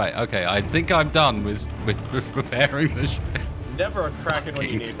it. Right, okay. I think I'm done with repairing the ship. Never a Kraken when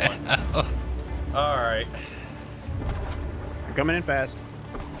you need one. All right. They're coming in fast.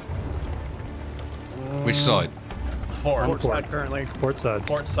 Which side? Port. Port side currently. Port side.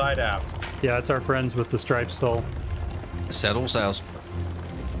 Port side aft. Yeah, it's our friends with the striped stole. Set all sails.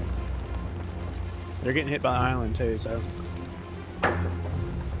 They're getting hit by the island too, so.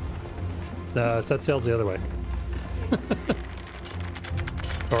 Set sails the other way.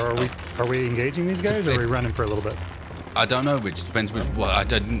 Or are we engaging these guys, or are we running for a little bit? I don't know which. Depends which. Well, I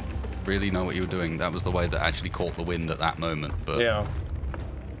didn't really know what you were doing. That was the way that actually caught the wind at that moment. But Yeah.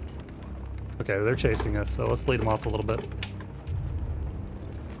 Okay, they're chasing us, so let's lead them off a little bit.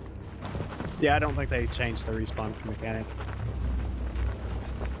 Yeah, I don't think they changed the respawn mechanic.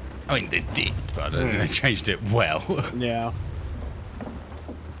 I mean, they did, but I don't think they changed it well. Yeah.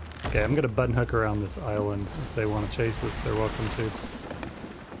 Okay, I'm gonna button hook around this island. If they want to chase us, they're welcome to.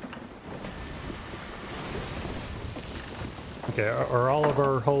 Okay, are all of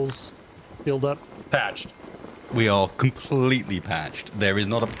our holes filled up? Patched. We are completely patched. There is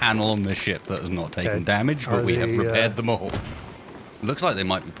not a panel on this ship that has not taken Okay. damage, but Are we have they, repaired them all. Looks like they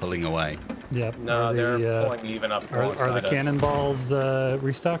might be pulling away. Yep. No, Are they're the, pulling even up Are alongside the us. cannonballs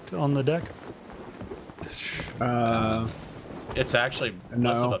restocked on the deck? It's actually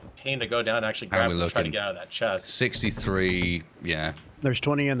less of No. a pain to go down and actually How grab we and try to looking? get out of that chest. 63, yeah. There's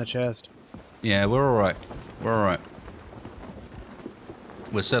 20 in the chest. Yeah, we're all right. We're all right.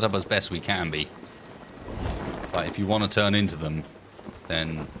 We're set up as best we can be. Like, if you want to turn into them,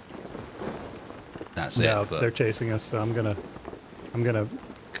 then that's No, it. But they're chasing us, so I'm gonna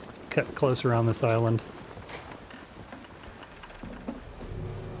cut close around this island.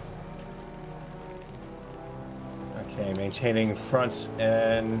 Okay, maintaining fronts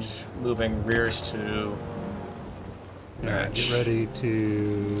and moving rears to Alright, match. get ready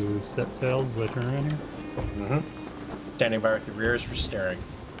to set sails. Do I turn around here? Standing by with the rears for steering.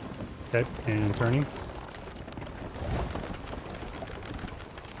 Okay, and turning.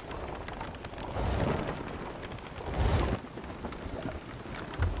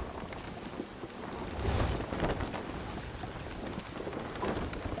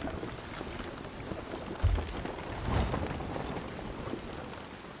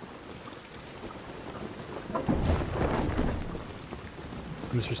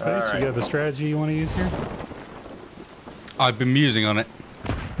 Mr. Space, Alright. you have a strategy you want to use here? I've been musing on it.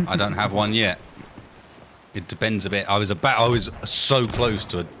 I don't have one yet. It depends a bit. I was so close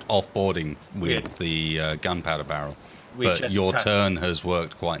to offboarding with the gunpowder barrel, but your turn has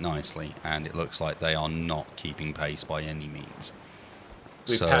worked quite nicely, and it looks like they are not keeping pace by any means.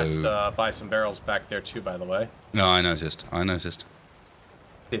 We passed by some barrels back there too, by the way. No, I noticed.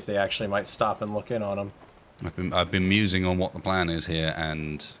 See if they actually might stop and look in on them. I've been musing on what the plan is here,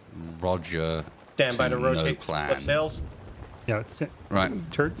 and Roger. Stand by to rotate, plan. flip sails. Yeah, it's right.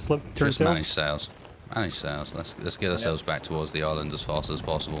 Turn Just sails. manage sails. Manage sails. Let's get ourselves back towards the island as fast as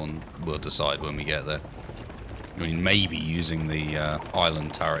possible, and we'll decide when we get there. I mean, maybe using the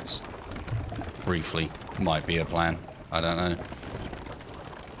island turrets briefly might be a plan. I don't know.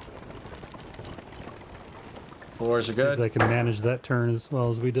 Floors are If good. they can manage that turn as well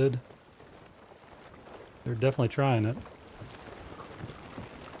as we did. They're definitely trying it.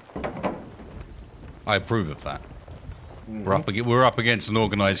 I approve of that. We're up against an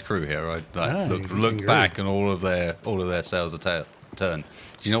organised crew here. Look back, and all of their sails are turned.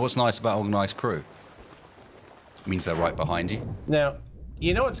 Do you know what's nice about organised crew? It means they're right behind you. Now,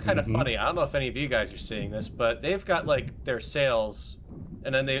 you know what's kind of funny? I don't know if any of you guys are seeing this, but they've got like their sails,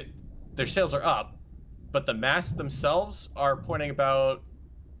 and then their sails are up, but the masts themselves are pointing about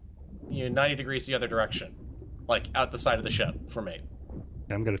 90 degrees the other direction, like out the side of the ship for me.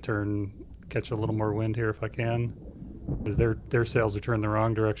 I'm gonna catch a little more wind here if I can, because their sails are turned the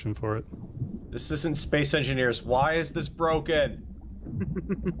wrong direction for it. This isn't Space Engineers. Why is this broken?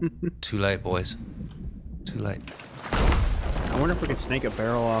 Too late, boys. Too late. I wonder if we could snake a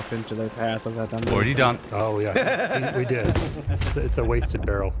barrel off into their path of that. Already done. Oh yeah, we did. It's a wasted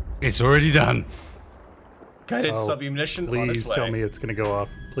barrel. It's already done. Guided submunition on its Please way. tell me it's gonna go off.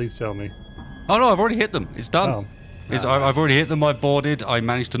 Please tell me. Oh no, I've already hit them. It's done. Oh. I've already hit them. I boarded. I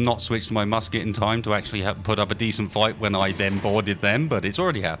managed to not switch to my musket in time to actually put up a decent fight when I then boarded them, but it's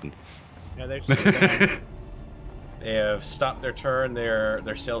already happened. Yeah, they've down. They have stopped their turn.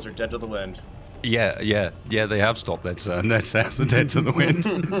 Their sails are dead to the wind. Yeah, they have stopped their turn. Their sails are dead to the wind.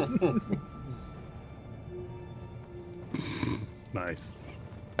 Nice.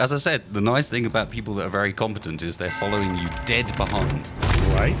 As I said, the nice thing about people that are very competent is they're following you dead behind.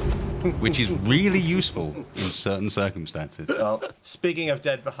 Right? Which is really useful in certain circumstances. Well, speaking of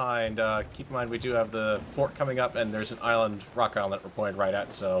dead behind, keep in mind we do have the fort coming up, and there's an island, rock island, that we're pointed right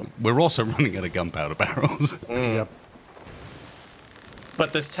at, so... We're also running out of gunpowder barrels. Yep.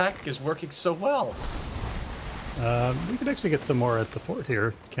 But this tactic is working so well. We could actually get some more at the fort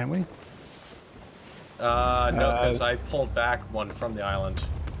here, can't we? No, because I pulled back one from the island.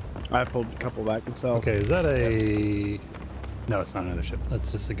 I pulled a couple back myself. Okay, is that a... No, it's not another ship.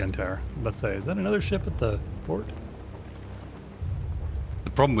 That's just a gun tower. Let's say, is that another ship at the fort?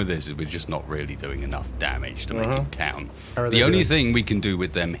 The problem with this is we're just not really doing enough damage to make it count. How are The they only doing? thing we can do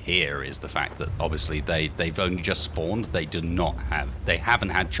with them here is the fact that obviously they've only just spawned. They haven't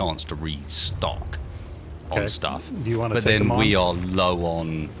had chance to restock on stuff. Do you want to But take then them on? we are low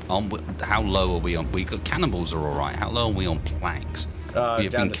on how low are we on? We got cannonballs are all right. How low are we on planks? We have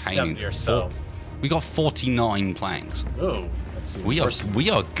Down been to caning 70 or so. We got 49 planks. Ooh, let's see. We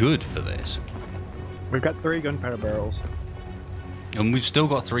are good for this. We've got 3 gunpowder barrels. And we've still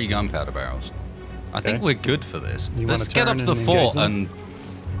got 3 gunpowder barrels. I think we're good for this. You Let's wanna get up turn to the and fort engage them?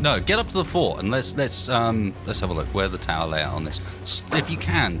 and get up to the fort and let's have a look. Where the tower layout on this? If you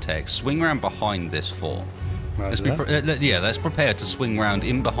can, Tex, swing around behind this fort. Roger that. Let's prepare to swing round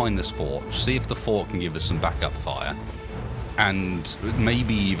in behind this fort. See if the fort can give us some backup fire, and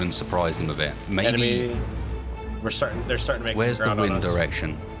maybe even surprise them a bit. Maybe. Enemy. They're starting to make Where's some the ground on wind us.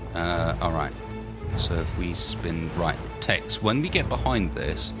 direction? All right. So if we spin right, Tex, when we get behind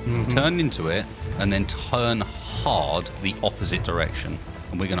this, turn into it, and then turn hard the opposite direction,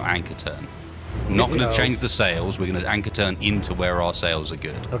 and we're going to anchor turn. We're not going to change the sails. We're going to anchor turn into where our sails are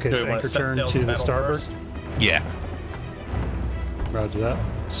good. Okay, Do we so want anchor set turn sails to and the metal starboard. first? Yeah. Roger that.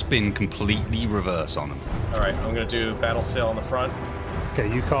 Spin completely reverse on them. All right, I'm gonna do battle sail on the front.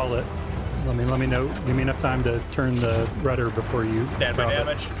 Okay, you call it. Let me know. Give me enough time to turn the rudder before you Stand by drop it.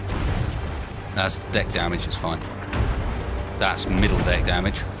 damage. That's deck damage. It's fine. That's middle deck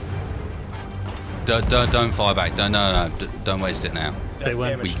damage. Don't fire back. Don't waste it now. They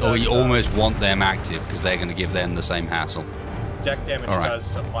went- damage We does, almost want them active because they're going to give them the same hassle. deck damage All right.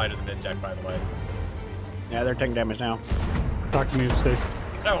 does apply to the mid deck, by the way. Yeah, they're taking damage now. Talk to me, Stace.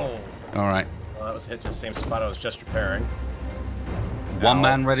 Oh, All right. well, that was hit to the same spot I was just repairing. One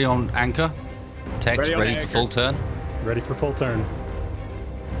man ready on anchor. Tex Ready ready, on for anchor. full turn. Ready for full turn.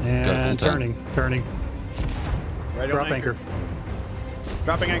 full And turn. turning. Right Drop on anchor.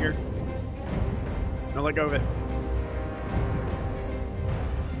 Dropping anchor. Don't let go of it.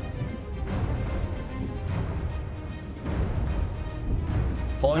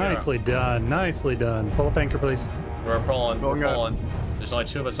 Pulling her Nicely done. Nicely done. Pull up anchor, please. up. We're pulling. We're pulling. There's only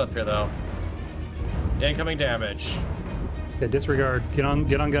 2 of us up here, though. Incoming damage. Okay, disregard. Get on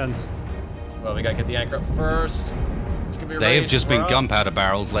guns. Well, we gotta get the anchor up first. It's gonna be a They have race. just We're been up. gunpowder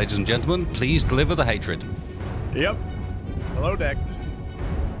barreled, ladies and gentlemen. Please deliver the hatred. Yep. Below deck.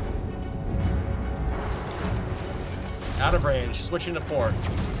 Out of range. Switching to port.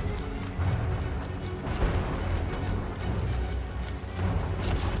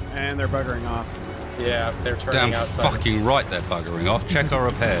 And they're buggering off. Yeah, they're turning Damn outside. fucking right they're buggering off. Check our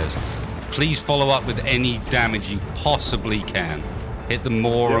repairs. Please follow up with any damage you possibly can. Hit them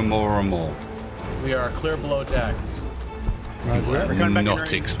more and more and more. We are clear below decks. Roger We're that. coming back in Not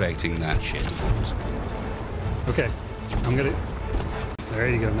range. expecting that shit. folks. Okay, I'm gonna. There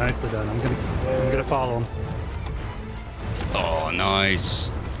you go. Nicely done. I'm gonna follow him. Oh,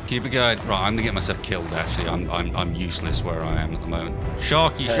 nice. Keep it going. Right, I'm gonna get myself killed. Actually, I'm useless where I am at the moment.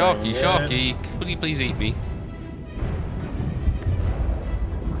 Sharky, Sharky, Sharky. Will you please eat me?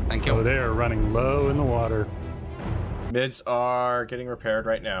 Thank you. Oh, they are running low in the water. Mids are getting repaired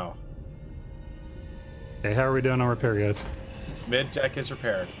right now. Okay, how are we doing on repair, guys? Mid deck is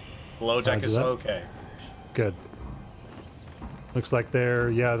repaired. Below deck Roger is that. okay. Good. Looks like they're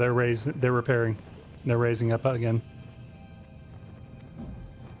repairing. They're raising up again.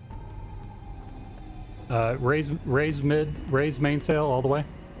 Raise mainsail all the way.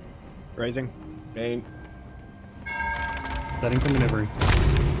 Raising. Main. Setting for maneuvering.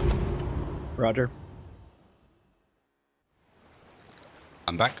 Roger.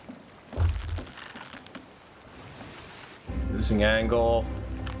 I'm back. Losing angle.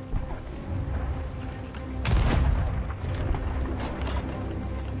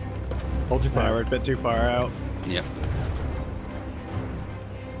 Hold your Yeah, fire. we're a bit too far out. Yep.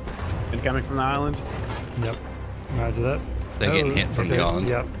 Incoming from the island. Yep. Roger that. They're getting hit from the okay, island.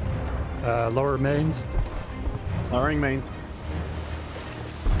 Yep. Lower mains. Lowering mains.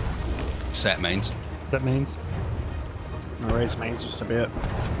 Set mains. That means. I'll raise mains just a bit.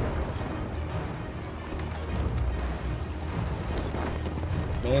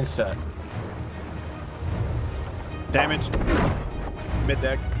 Main set. Damage. Mid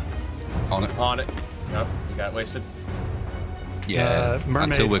deck. On it. On it. Nope, we got wasted. Yeah. Mermaid,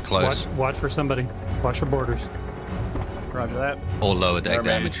 until we're close. Watch for somebody. Watch for borders. Roger that. Or lower deck Mermaid.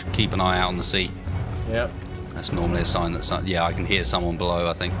 damage. Keep an eye out on the sea. Yep. That's normally a sign that yeah, I can hear someone below,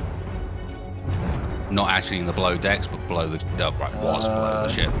 I think. Not actually in the below decks, but below the was below the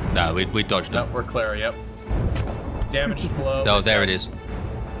ship. No, we dodged Nope, them. we're clear, yep. Damage below. Oh, there it is.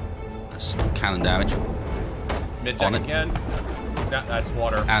 That's cannon damage. Mid deck on it. again. No, that's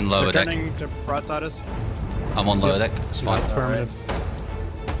water. And lower deck. Returning to broadside us. I'm on lower deck. It's fine. That's affirmative.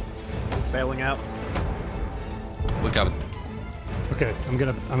 Bailing out. We're covered. Okay, I'm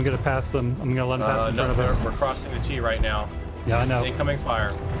gonna pass them. I'm gonna let them pass in No, front of us. we're crossing the T right now. Yeah, I know. Incoming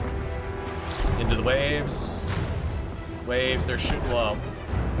fire. Into the waves. Waves, they're shooting low.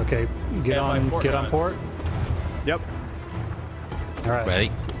 Okay, get Stand by on port guns. port. Yep. All right.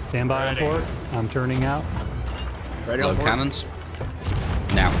 Ready? Stand by Ready. on port. I'm turning out. Ready Low on board. cannons.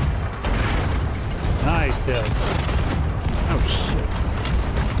 Now. Nice hits. Oh shit.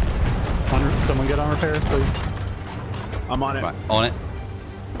 Someone get on repair, please. I'm on it. Right, on it.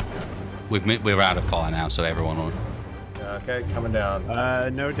 We're out of fire now, so everyone on it. Okay, coming down.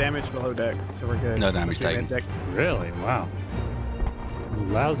 No damage below deck, so we're good. No damage Let's do taken. mid deck. Really? Wow.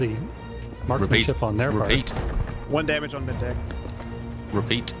 Lousy Repeat. marksmanship on their Repeat. One damage on mid deck.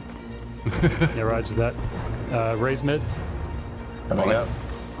 Repeat. part. Yeah, roger that. Raise mids. Coming Right. up.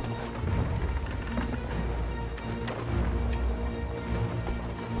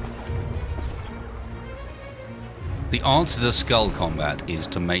 The answer to skull combat is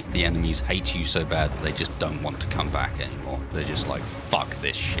to make the enemies hate you so bad that they just don't want to come back anymore. They're just like, fuck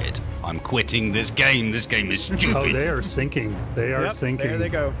this shit. I'm quitting this game. This game is stupid. Oh, they are sinking. They are Yep, sinking. there they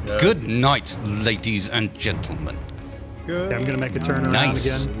go. Good night, ladies and gentlemen. Good. Okay, I'm gonna make a turn around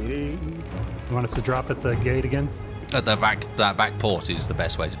Nice. again. You want us to drop at the gate again? At the back, that back port is the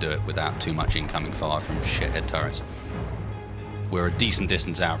best way to do it without too much incoming fire from shithead turrets. We're a decent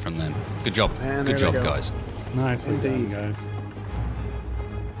distance out from them. Good job. And Good there they job, go. guys. Nicely done, Indeed. guys.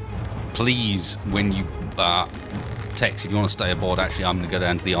 Please, when you Tex, if you want to stay aboard, actually, I'm going to go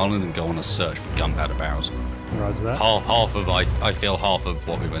down to the island and go on a search for gunpowder barrels. Roger that. I feel half of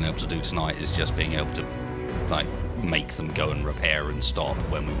what we've been able to do tonight is just being able to, like, make them go and repair and stop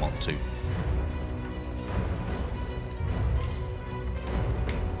when we want to.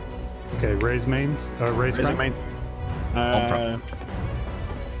 Okay, raise mains. Raise Raising front. mains. On front.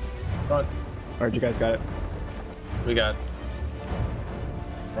 Front. Alright, you guys got it. We got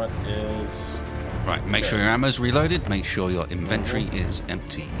front is... Right, make sure your ammo's reloaded. Make sure your inventory is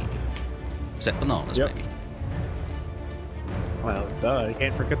empty. Except bananas, Yep. maybe. Well, duh, you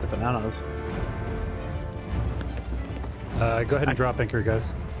can't forget the bananas. Go ahead and drop anchor,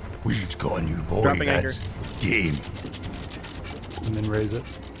 guys, We've got a new boy, Dropping lads. Get him. and then raise it.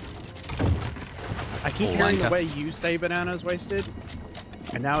 I keep Oh, hearing the anchor. way you say bananas wasted,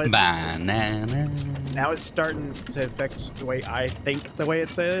 and now it's Banana. now it's starting to affect the way I think the way it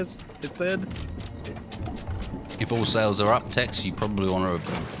says. It said. If all sails are up, Tex, you probably want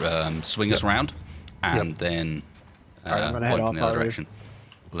to swing us around, and then Alright, I'm gonna head point off from the other already. direction.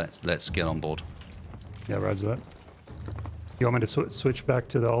 Let's get on board. Yeah, roger that. You want me to switch back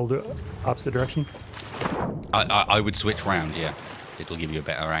to the old opposite direction? I would switch round, yeah. It'll give you a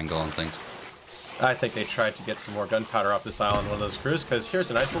better angle on things. I think they tried to get some more gunpowder off this island one of those crews, because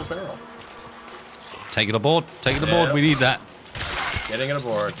here's a nice little barrel. Take it aboard. Take it aboard. Yeah. We need that. Getting it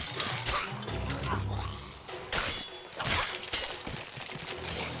aboard.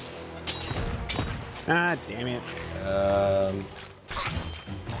 Ah, damn it.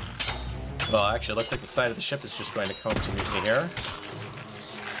 Well, actually, it looks like the side of the ship is just going to come to meet me here.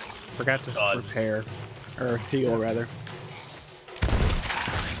 Forgot to God. repair. Or heal, rather.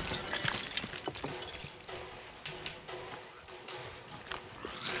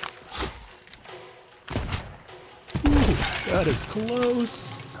 That is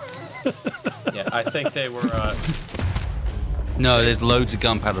close. Yeah, I think they were... No, there's loads of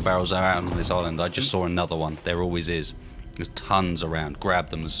gunpowder barrels out on this island. I just saw another one. There always is. There's tons around. Grab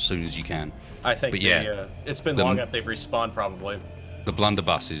them as soon as you can. I think But they, yeah, it's been the- long enough they've respawned, probably. The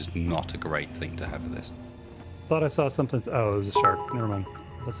blunderbuss is not a great thing to have for this. Thought I saw something. Oh, it was a shark. Never mind.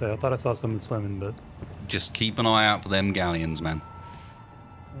 Let's say I thought I saw something swimming, but Just keep an eye out for them galleons, man.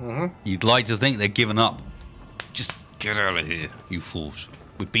 Mm-hmm. You'd like to think they're giving up. Just get out of here, you fools.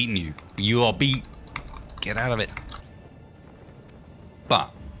 We're beating you. You are beat. Get out of it.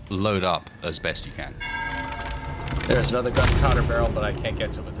 But load up as best you can. There's another gunpowder barrel, but I can't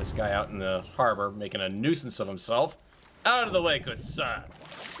get to it with this guy out in the harbor making a nuisance of himself. Out of the way, good sir.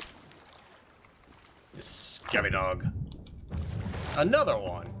 You scabby dog. Another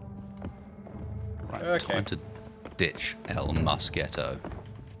one. Right, Okay. time to ditch El Musketto.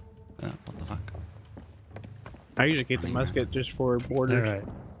 What the fuck? I usually keep the musket just for all borders. right.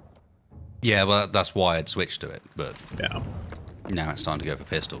 Yeah, well, that's why I'd switched to it, but Yeah. now it's time to go for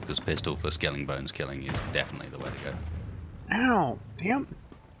pistol, because pistol for skelling bones killing is definitely the way to go. Ow! Damn.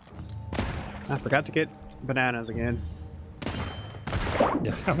 I forgot to get bananas again.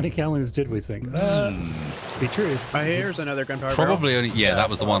 Yeah. How many gallons did we think? Be true. Here's another gunpowder barrel. Probably only, yeah, that that's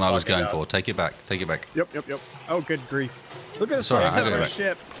was the what one I I was was going talking for. Take it back, take it back. Yep. Oh, good grief. Look at the Sorry, size I of got it our back.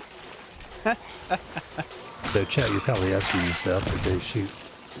 ship. So, chat, you're probably asking yourself if they shoot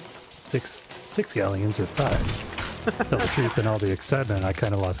six galleons or 5. Tell the truth, in all the excitement, I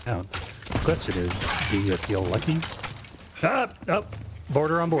kind of lost count. The question is, do you feel lucky?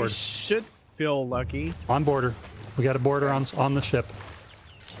 Border on We board. should feel lucky. On border. We got a border on the ship.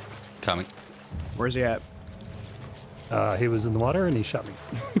 Coming. Where's he at? He was in the water and he shot me.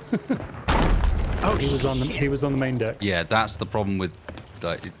 Oh, He was on the main deck. Yeah, that's the problem with...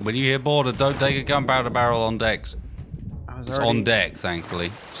 when you hear border, don't take a gunpowder barrel on decks. I was It's already- on deck,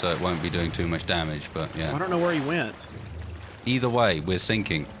 thankfully, so it won't be doing too much damage, but I yeah. don't know where he went. Either way, we're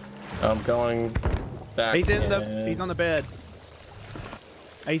sinking. I'm going back. He's in in. the. He's on the bed.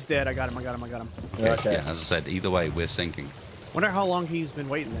 He's dead. I got him. Okay. Yeah, as I said, either way, we're sinking. Wonder how long he's been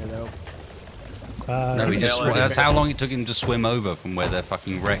waiting there though. No, he just, barely- that's how long it took him to swim over from where their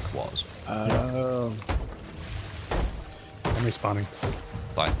fucking wreck was. Oh. I'm responding.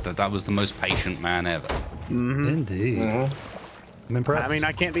 Like, that was the most patient man ever. Indeed. I'm impressed. I mean,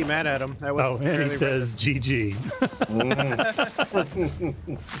 I can't be mad at him. That was Oh, and fairly he says GG.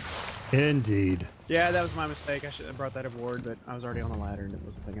 Indeed. Yeah, that was my mistake. I should have brought that aboard, but I was already on the ladder and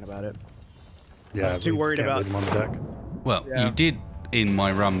wasn't thinking about it. Yeah, was too we worried can't about- leave him on the deck. Well, Yeah. you did, in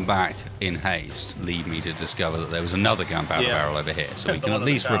my run back in haste, lead me to discover that there was another gunpowder Yeah. barrel over here, so we The can one at on the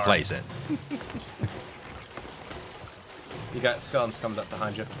least tower. replace it. You got skeletons coming up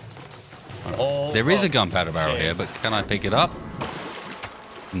behind you. Oh, There is a gunpowder barrel here, shades. but can I pick it up?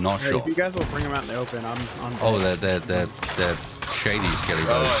 Not Hey, sure. if you guys will bring them out in the open, I'm Oh, they're shady skelly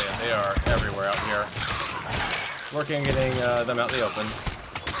bones. Oh yeah, they are everywhere out here. Working on getting them out in the open.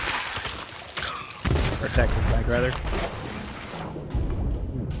 or Texas back rather.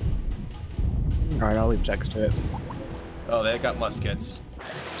 All right, I'll leave Tex to it. Oh, they got muskets.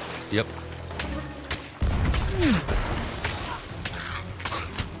 Yep.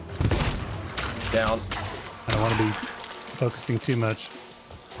 Down. I don't want to be focusing too much.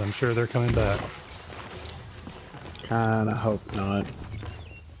 I'm sure they're coming back. Kinda hope not.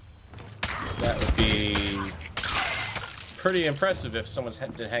 That would be pretty impressive if someone's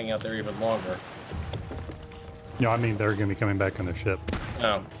been hanging out there even longer. No, I mean they're going to be coming back on their ship.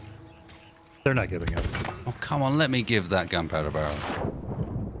 Oh. They're not giving up. Oh, come on, let me give that gunpowder barrel.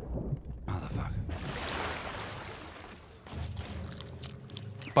 Motherfucker.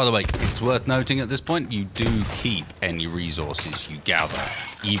 By the way, it's worth noting at this point, you do keep any resources you gather,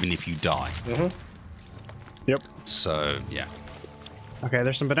 even if you die. Yep. So, yeah. Okay,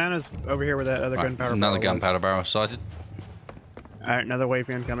 there's some bananas over here with that other Right, gunpowder another barrel was. gunpowder barrel sighted. Alright, another wave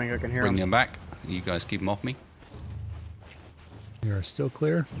incoming. I can hear Bring them. them back. You guys keep them off me. You're still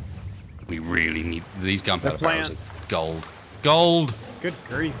clear? We really need these gunpowder The barrels. plants. Are gold. Gold! Good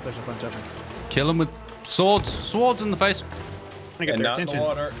grief, there's a bunch of them. Kill them with swords. Swords in the face. I get And their not in attention. the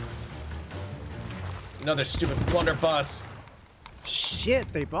water. Another stupid blunderbuss.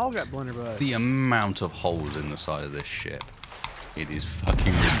 Shit, they've all got blunderbuss. The amount of holes in the side of this ship. It is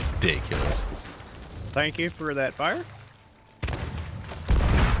fucking ridiculous. Thank you for that fire.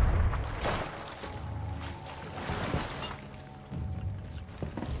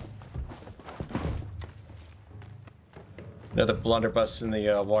 Another blunderbuss in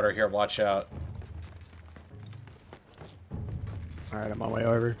the water here. Watch out. Alright, I'm on my way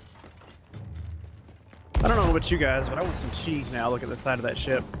over. I don't know about you guys, but I want some cheese now. Look at the side of that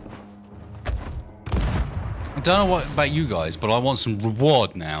ship. I don't know what about you guys, but I want some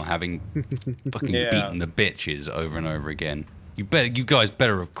reward now, having fucking Yeah. beaten the bitches over and over again. You guys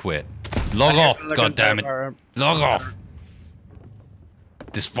better have quit. Log off, Look god at damn that it. fire. Log off.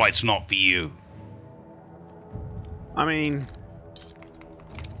 This fight's not for you. I mean,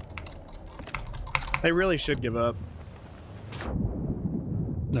 they really should give up.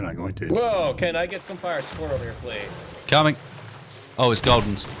 They're not going to. Whoa, can I get some fire support over here, please? Coming. Oh, it's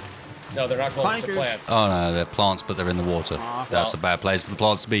Goldens. No, they're not going to Clankers. plants. Oh no, they're plants, but they're in the water. Aw, That's well. a bad place for the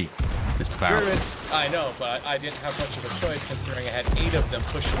plants to be, Mr. Farrel. Screw it. I know, but I didn't have much of a choice considering I had 8 of them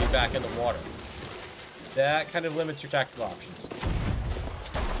pushing me back in the water. That kind of limits your tactical options.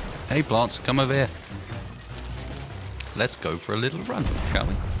 Hey, plants, come over here. Let's go for a little run, shall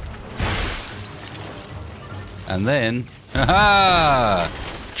we? And then, aha!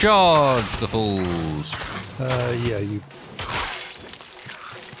 Charge the fools! Yeah, you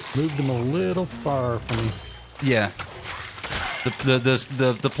moved them a little far from me. Yeah.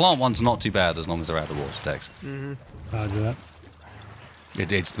 The plant one's not too bad as long as they're out of water, Tex. I'll do that.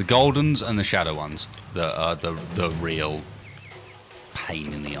 It's the Goldens and the Shadow ones that are the real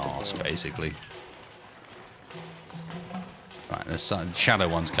pain in the arse, basically. Right, there's some Shadow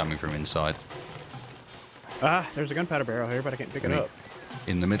ones coming from inside. Ah, there's a gunpowder barrel here, but I can't pick it up.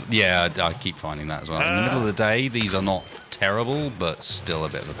 In the middle, yeah, I keep finding that as well. In the middle of the day, these are not terrible, but still a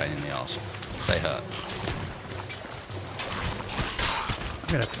bit of a pain in the arse. They hurt. I'm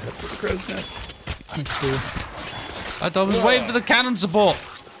gonna have to head for the crow's nest. Thanks, dude. I was waiting for the cannon support.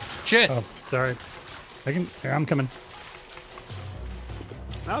 Shit. Oh, sorry. Here, I'm coming.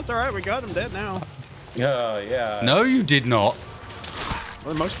 No, it's alright, we got him dead now. Oh, yeah. No, you did not. For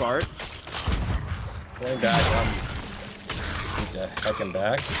the most part. Going back. Need to heck him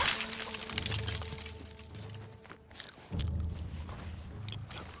back.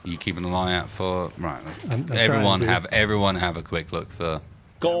 You keeping an eye out for right? I'm everyone trying to. everyone have a quick look for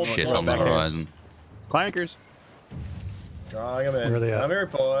Gold shit right on the back here. horizon. Clankers. Drawing him in. Where are they at? Come here,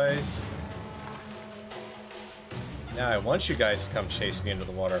 boys. Now I want you guys to come chase me into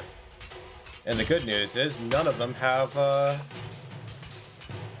the water. And the good news is none of them have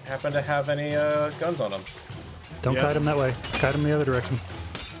happen to have any guns on them. Don't Yeah. kite them that way. Kite them the other direction.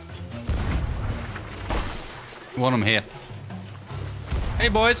 Want them here? Hey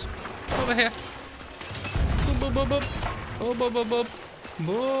boys, over here. Boop, boop, boop, boop. Boop, boop, boop, boop.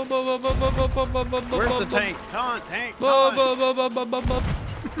 Boop, boop, boop, boop, boop, boop, boop, boop, boop, Where's the boop, tank? Taunt, tank, boop, taunt. boop, boop, boop, boop, boop,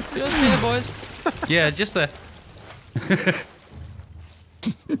 boop. Just there, boys. Yeah, just there.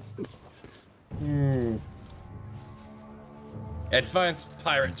 Advanced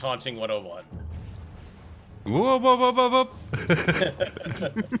Pirate Taunting 101. Whoop, whoop, whoop, whoop,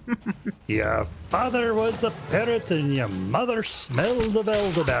 whoop. Your father was a parrot and your mother smelled of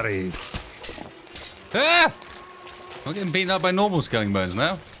elderberries. Ah! I'm getting beaten up by normal skelling bones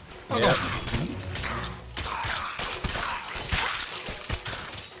now. Yeah.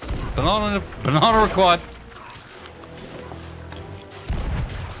 Banana required.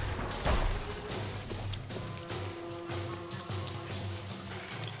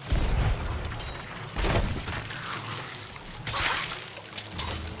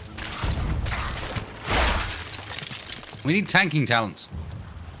 We need tanking talents.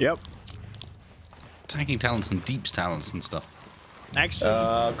 Yep. Tanking talents and deeps talents and stuff.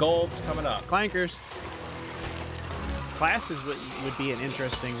 Actually, Gold's coming up. clankers. Classes would be an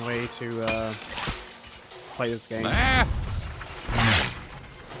interesting way to play this game. Ah!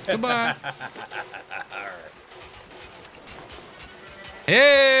 Goodbye.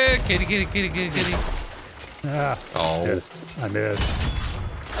 Hey, kitty, kitty, kitty, kitty, kitty. Ah, Oh. missed. I missed.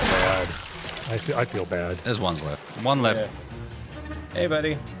 Bad. I feel bad. There's one's left. One left. Yeah. Hey,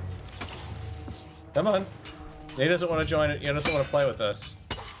 buddy. Come on. He doesn't want to join it. He doesn't want to play with us.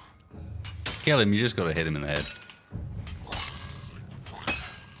 Kill him. You just got to hit him in the head.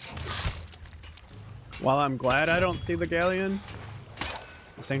 While I'm glad I don't see the galleon, at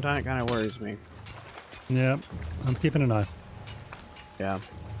the same time it kind of worries me. Yeah, I'm keeping an eye. Yeah.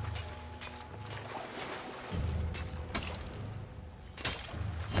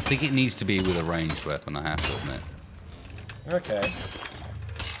 I think it needs to be with a ranged weapon, I have to admit. Okay.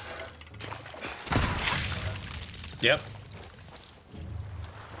 Yep.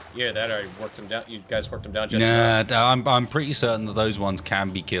 Yeah, that already worked him down. You guys worked him down just enough. I'm pretty certain that those ones can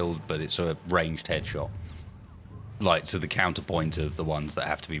be killed, but it's a ranged headshot. Like, to the counterpoint of the ones that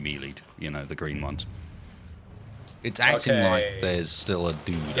have to be meleeed, you know, the green ones. It's acting Okay. like there's still a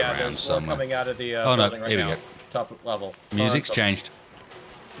dude Yeah, around there's more somewhere. coming out of the Oh, no, building right here we now. go. Top level. Music's So- changed.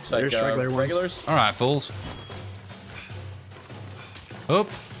 Looks like There's regular ones. regulars. Alright, fools. Up.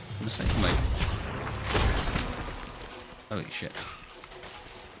 Mistake made. Holy shit.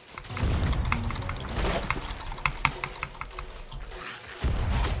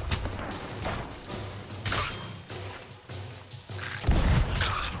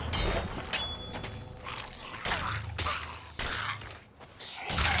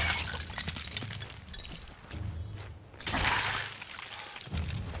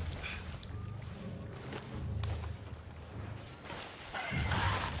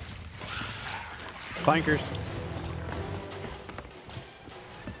 Clankers.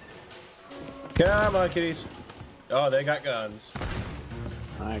 Come on, kitties. Oh, they got guns.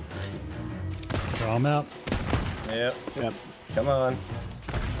 Alright. Draw them out. Yep. Yep. Come on.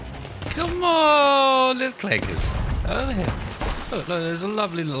 Come on, little clankers. Over here. Look, there's a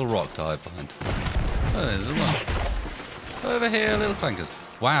lovely little rock to hide behind. Oh, there's one. Over here, little clankers.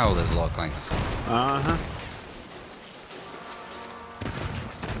 Wow, there's a lot of clankers. Uh-huh.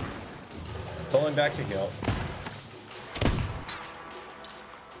 Pulling back to heal.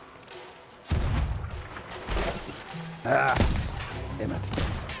 Ah, damn it.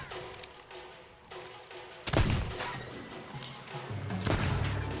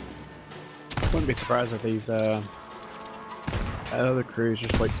 Wouldn't be surprised if these that other crews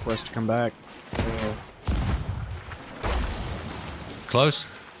just waits for us to come back. Close?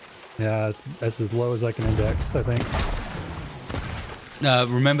 Yeah, that's as low as I can index, I think.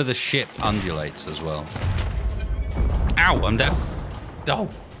 Remember the ship undulates as well. Ow, I'm down. Oh,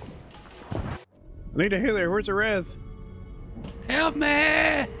 I need a healer. Where's the res? help me!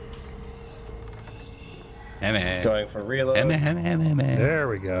 Hey, Going for reload. There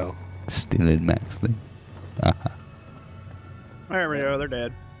we go. Still in max thing. There we go. They're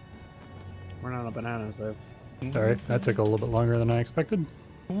dead. We're not on bananas though. Sorry, that took a little bit longer than I expected.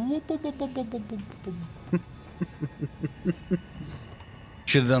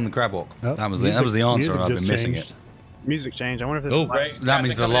 Should have done the crab walk. Oh, that was the answer, music and I've just been missing changed. it. Music change. I wonder if this Oh, is the last. that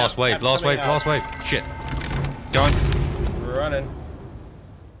means the last wave. Last wave. Last wave. Shit. Going. Running.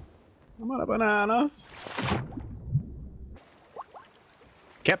 I'm on a bananas.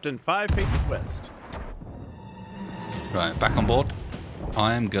 Captain, 5 paces west. Right, back on board.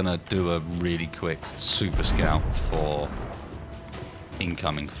 I am gonna do a really quick super scout for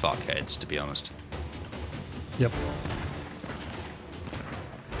incoming fuckheads, to be honest. Yep.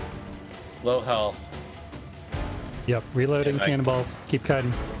 Low health. Yep. Reloading Yeah, cannonballs. Keep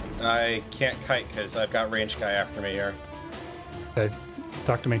kiting. I can't kite because I've got range guy after me here. Okay.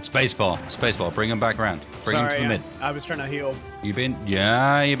 Talk to me. Spacebar. Spacebar. Bring them back around. Bring them to the mid. I was trying to heal. You've been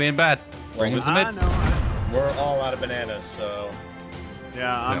bad. Bring them to the I mid. know. We're all out of bananas, so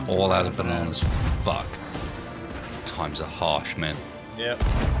Yeah, I'm We're all out of bananas. Fuck. Times are harsh, man. yep.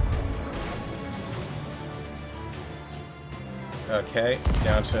 Okay,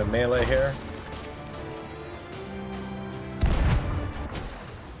 down to melee here.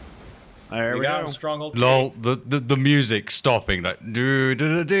 There We we got go. him, Stronghold. Lol, the music stopping. Like, do.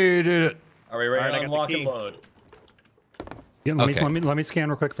 Are we ready Alright, I to got unlock the and key. load? Yeah, Okay. let me scan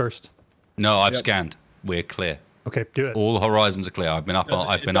real quick first. No, I've Yep. scanned. We're clear. Okay, do it. All horizons are clear. I've been up on.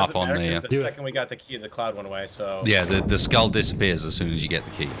 I've been up on the. The Do it. second we got the key, the cloud went away. So Yeah, the skull disappears as soon as you get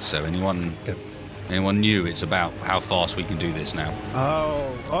the key. So anyone Okay. Anyone new? It's about how fast we can do this now.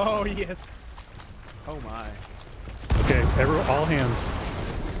 Oh yes. Oh my. Okay, all hands.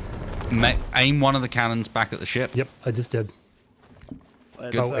 Aim one of the cannons back at the ship. Yep, I just did.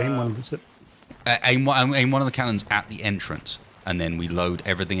 Aim one of the ship. Aim one of the cannons at the entrance, and then we load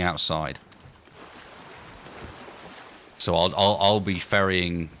everything outside. So I'll be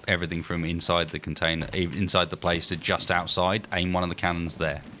ferrying everything from inside the container, inside the place, to just outside. Aim one of the cannons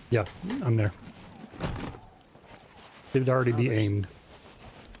there. Yeah, I'm there. It'd already be aimed.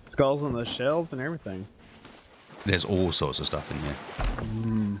 Skulls on the shelves and everything. There's all sorts of stuff in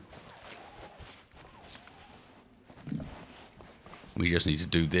here. We just need to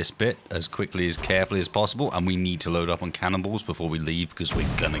do this bit as quickly, as carefully as possible, and we need to load up on cannonballs before we leave because we're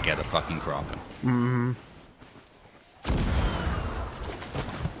gonna get a fucking Kraken.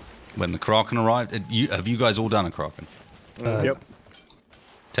 When the Kraken arrived, have you guys all done a Kraken? Yep.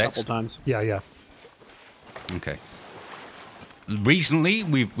 Tex? Couple times. Yeah. Okay. Recently,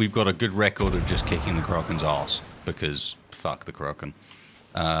 we've got a good record of just kicking the Kraken's ass because fuck the Kraken.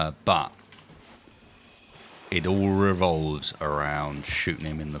 But it all revolves around shooting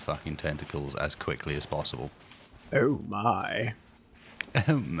him in the fucking tentacles as quickly as possible. Oh my.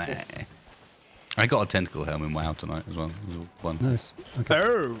 Oh my. I got a tentacle helm in WoW tonight as well. It was one. Nice. Okay.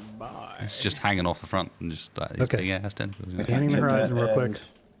 Oh my. It's just hanging off the front and just like these big ass tentacles. You know? Scanning the horizon real quick.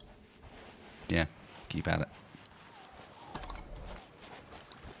 Yeah, keep at it.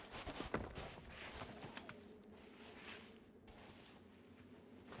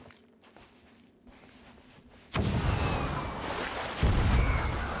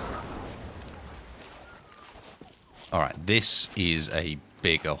 All right, this is a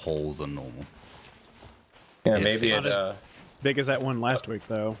bigger haul than normal. Yeah, If maybe it's- it. Big as that one last week,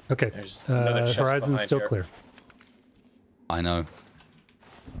 though. Okay. There's another chest Horizon's behind still here. clear. I know.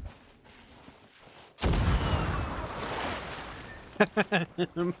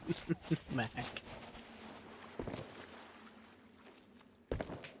 Mac.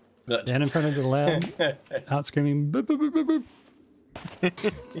 Stand in front of the lab, out screaming, boop, boop, boop, boop,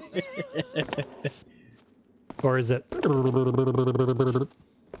 boop. Or is it?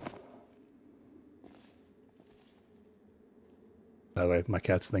 By the way, my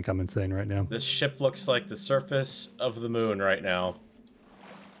cats think I'm insane right now. This ship looks like the surface of the moon right now.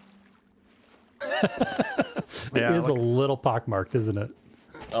 It is a little pockmarked, isn't it?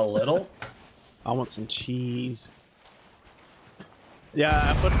 A little? I want some cheese.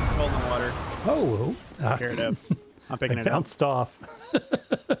 Yeah, I put the skull in the water. Oh, Tear it up. I'm picking it it up. bounced off.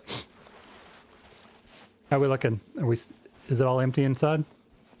 How are we looking? Is it all empty inside?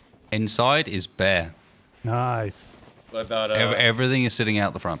 Inside is bare. Nice. What about Everything is sitting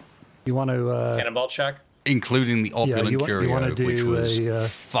out the front, You want to? cannonball check? including the opulent you curio, wanna do which was a,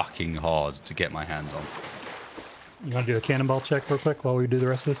 fucking hard to get my hands on. You want to do a cannonball check real quick while we do the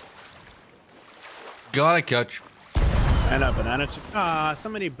rest of this? Got it, coach. And a banana chip. Ah,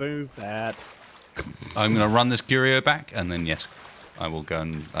 somebody move that. I'm going to run this curio back, and then, yes, I will go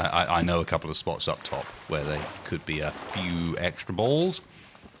and... I know a couple of spots up top where there could be a few extra balls.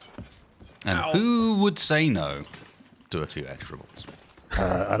 And who would say no to a few extra balls?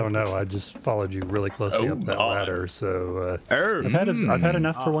 I don't know. I just followed you really closely up that ladder, so Oh. I've had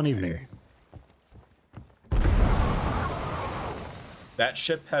enough for one evening. That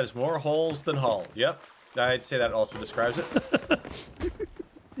ship has more holes than hull. Yep. I'd say that also describes it.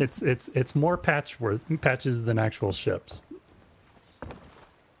 It's more patches than actual ships.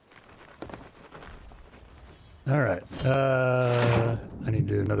 All right. I need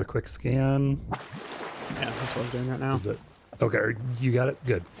to do another quick scan. Yeah, that's what I was doing right now. Is it? Okay, you got it.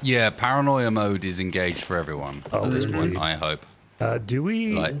 Good. Yeah, paranoia mode is engaged for everyone at this point, indeed. I hope. Do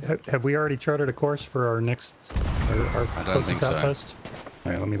we have we already charted a course for our next our I don't think closest so. outpost?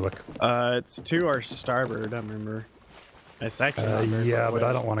 All right, let me look. It's to our starboard, I remember. It's actually not very Yeah, far but I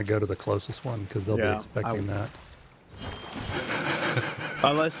away. don't want to go to the closest one because they'll Yeah, be expecting that.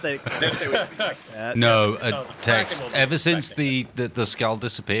 Unless they expect they would expect that. No, the Tex, Kraken will be ever since expecting the skull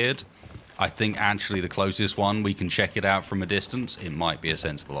disappeared, I think actually the closest one, we can check it out from a distance. It might be a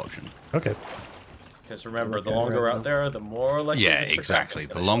sensible option. Okay. Because remember, the Okay, longer right we're now. out there, the more likely Yeah, Mr. exactly. Kraken's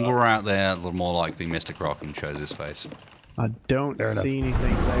The gonna longer show we're up. out there, the more likely Mr. Kraken shows his face. I don't Fair enough. see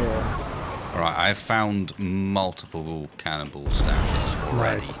anything there. All right, I've found multiple cannonball stashes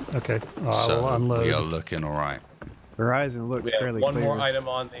already. Nice. Okay. I'll So unload. we are looking all right. Horizon We looks have fairly one clear. more item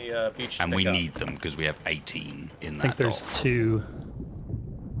on the beach to And pick we up. need them because we have 18 in I think that there's dock. 2.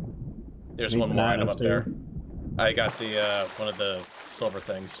 There's Need one more item bananas, up there. too. I got the one of the silver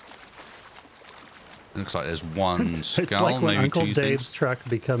things. Looks like there's one It's skull, like when maybe Uncle two Dave's things. truck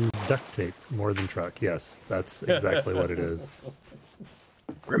becomes duct tape more than truck. Yes, that's exactly what it is.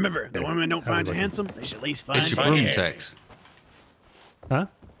 Remember, the women don't find you Everybody. handsome. They should at least find It's you your broom, handy. Tex. Huh?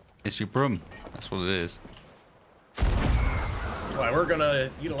 It's your broom. That's what it is. Right, we're gonna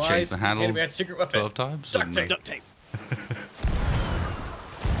Change utilize the handle Candyman's secret weapon. 12 times. Duct and, tape. Duct tape.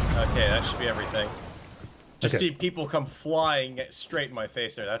 Okay, that should be everything. Just Okay. see people come flying straight in my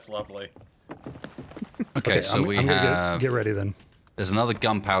face there. That's lovely. Okay, so I'm gonna have... get ready then. There's another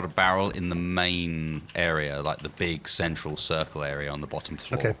gunpowder barrel in the main area, like the big central circle area on the bottom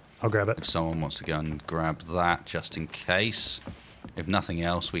floor. Okay, I'll grab If it. someone wants to go and grab that, just in case. If nothing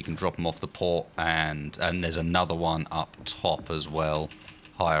else, we can drop them off the port, and there's another one up top as well,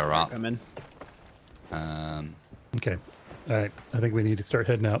 higher up. Come in. Okay. All right. I think we need to start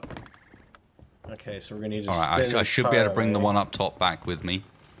heading out. Okay, so we're gonna need to. All right, spin I the should be able to car bring the away. one up top back with me.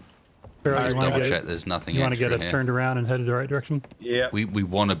 Farrel, Just you wanna double get- check there's nothing You want to extra get us here. turned around and headed the right direction? Yeah. We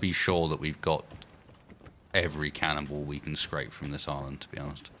want to be sure that we've got every cannonball we can scrape from this island, to be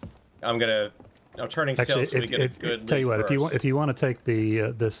honest. I'm turning Actually, sails so we get a good. tell you lead what, first. if you want to take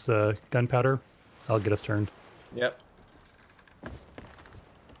the this gunpowder, I'll get us turned. Yep.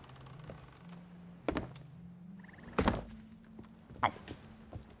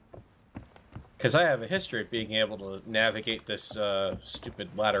 Because I have a history of being able to navigate this stupid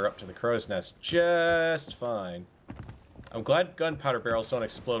ladder up to the crow's nest just fine. I'm glad gunpowder barrels don't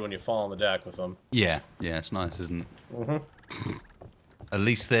explode when you fall on the deck with them. Yeah, it's nice, isn't it? At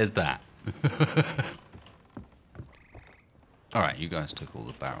least there's that. All right, you guys took all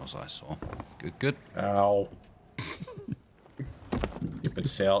the barrels I saw. Good. Ow. Stupid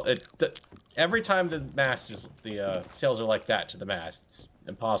sail. Every time the mast is the sails are like that to the mast, it's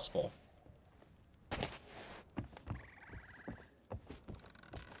impossible.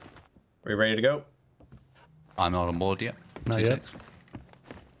 Are we ready to go? I'm not on board yet. Not 2 yet. secs.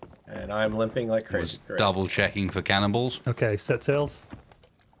 And I'm limping like Was crazy. Great. double checking for cannonballs. Okay, set sails.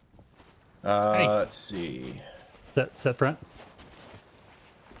 Hey. Let's see. Set front.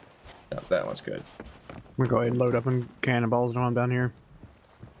 No, that one's good. We're going to go ahead and load up on cannonballs while I'm down here.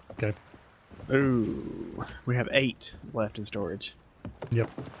 Okay. Ooh, we have 8 left in storage. Yep.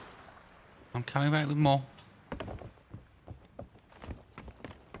 I'm coming back with more.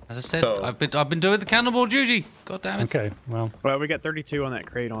 As I said, So- I've been doing the cannonball duty. God damn it. Okay. Well. Well, we got 32 on that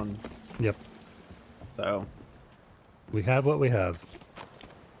crate on, Yep. so We have what we have.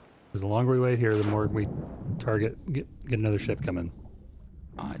 Because the longer we wait here, the more we get another ship coming.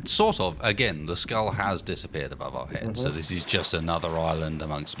 Sort of. Again, the skull has disappeared above our heads, so this is just another island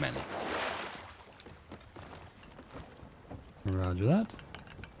amongst many. Roger that.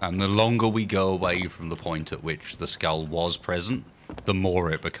 And the longer we go away from the point at which the skull was present, the more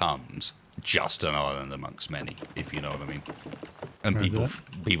it becomes just an island amongst many, if you know what I mean. And Roger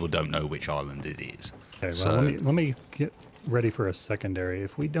people don't know which island it is. Okay. Well, So- let me get ready for a secondary.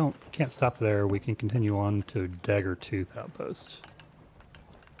 If we can't stop there, we can continue on to Dagger Tooth Outpost.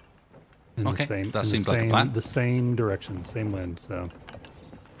 In Okay, that in seems like a plan. The same direction, same wind. So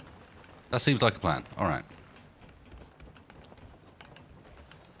That seems like a plan. All right.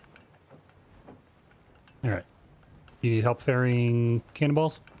 all right. You need help ferrying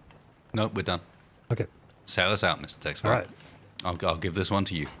cannonballs? Nope, we're done. Okay. Sail us out, Mr. Texfire. All right. I'll give this one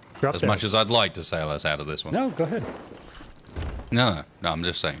to you. Drop as much sails. as I'd like to sail us out of this one. No, go ahead. No, I'm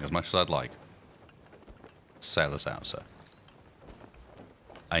just saying, as much as I'd like. Sail us out, sir.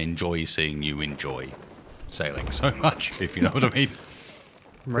 I enjoy seeing you enjoy sailing so much, if you know what I mean.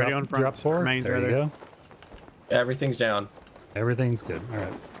 I'm ready on front. Drop four. Remains There you rather. go. Everything's down. Everything's good. All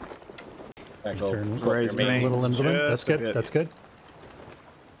right. Back go Turn flip raise your the A main. little invalid. That's Just a good. bit. That's good.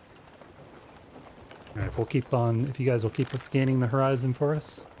 All right. If we'll keep on, if you guys will keep scanning the horizon for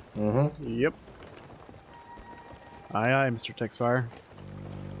us. Yep. Aye, aye, Mr. Texfire.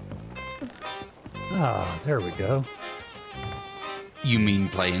 Ah, there we go. You mean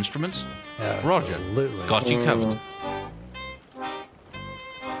play instruments? Roger. Absolutely. Got you covered.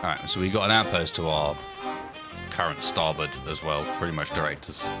 Alright, so we got an outpost to our current starboard as well, pretty much direct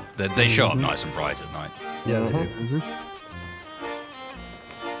us. They show up nice and bright at night. Yeah, they do.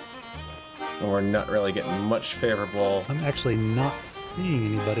 And we're not really getting much favorable. I'm actually not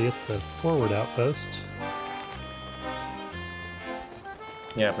seeing anybody at the forward outpost.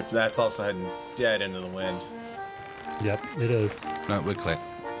 Yeah, but that's also heading dead into the wind. Yep, it is. No, we're clear.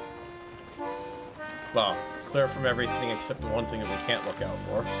 Well, clear from everything except the one thing that we can't look out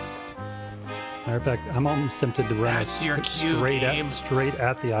for. Matter of fact, I'm almost tempted to run That's your cue, game. straight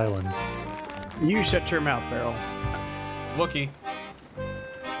at the island. You shut your mouth, Farrel. Wookie.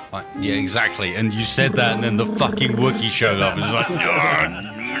 Right, yeah, exactly. And you said that, and then the fucking Wookiee showed up. And was like,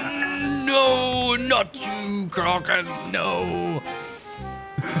 No, not you, Kraken. No.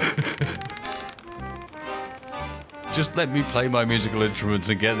 Just let me play my musical instruments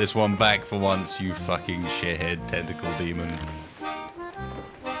and get this one back for once, you fucking shithead tentacle demon.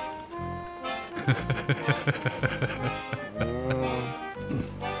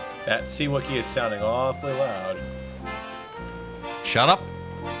 That Sea Wookiee is sounding awfully loud. Shut up.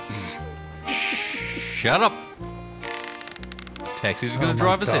 Shut up. Tex is going to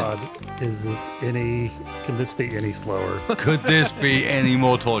drive us in. Is this any... Can this be any slower? Could this be any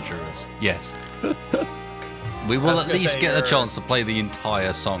more torturous? Yes. We will at least get a chance to play the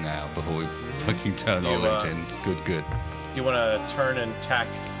entire song out before we fucking turn our loot in. Good. Do you want to turn and tack,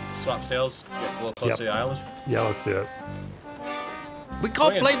 swap sails, get a little closer to the island? Yeah, let's do it. We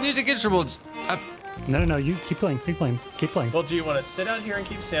can't play music instruments. No, you keep playing. Well, do you want to sit out here and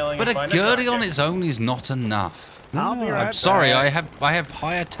keep sailing? But a Gurdy on its own is not enough. I'll be right I'm sorry, back. I have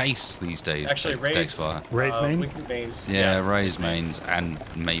higher tastes these days. Actually, Texfire. Raised mains. Yeah, raised mains and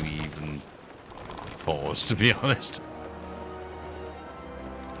maybe even fours, to be honest.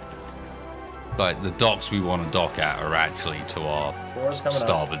 Like the docks we want to dock at are actually to our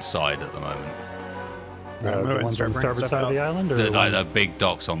starboard side at the moment. The ones on the starboard side of the island, or The big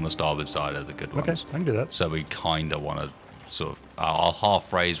docks on the starboard side are the good ones. Okay, I can do that. So we kind of want to sort of I'll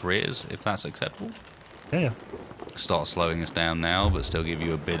half raise rears if that's acceptable. Yeah. Start slowing us down now, but still give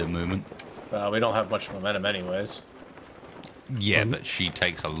you a bit of movement. We don't have much momentum anyways. Yeah, but she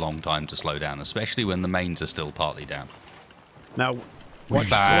takes a long time to slow down, especially when the mains are still partly down. Now, watch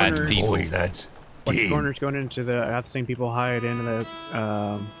Bad corners. people. Boy, lads. Watch Game. corners going into the. I've seen people hide into the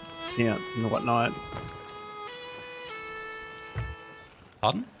tents and whatnot.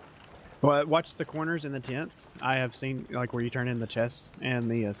 Pardon? Well, watch the corners in the tents. I have seen like where you turn in the chests and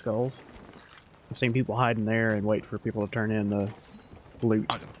the skulls. I've seen people hide in there and wait for people to turn in the loot.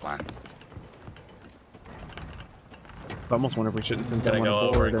 I got a plan. I almost wonder if we shouldn't send Gonna them go on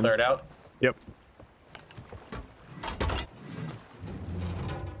over board. and clear it out. Yep.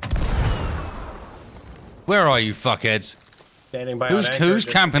 Where are you, fuckheads? Standing by. Who's on anchor, who's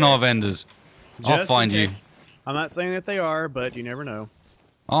just camping in our case. vendors? Just I'll in find you. case. I'm not saying that they are, but you never know.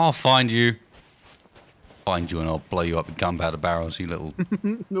 I'll find you. Find you and I'll blow you up with gunpowder barrels, you little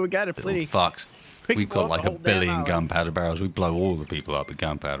We got it little plenty. fucks. We We've can blow got up like the a whole damn billion island. gunpowder barrels. We blow all the people up with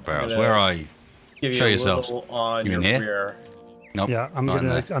gunpowder barrels. Yeah. Where are you? Give Show you a yourselves. little on You your in here? rear. Nope. Yeah, not in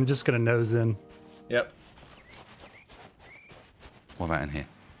there. I'm just gonna nose in. Yep. What about in here?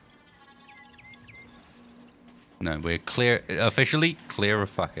 No, we're clear. Officially clear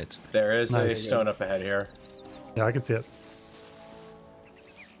of fuckheads. There is a Nice. stone up ahead here. Yeah, I can see it.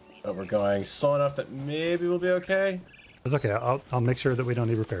 But we're going slow enough that maybe we'll be okay. It's okay. I'll make sure that we don't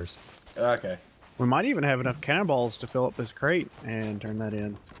need repairs. Okay. We might even have enough cannonballs to fill up this crate and turn that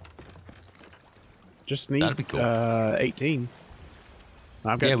in. Just need That'd be cool. 18.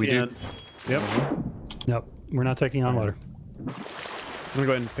 I've got Yeah, 10. we do. Yep. Nope, we're not taking on water. I'm gonna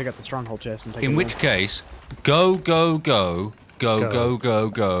go ahead and pick up the stronghold chest and take In it which in. case, go.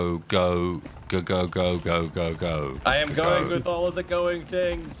 I am going with all of the going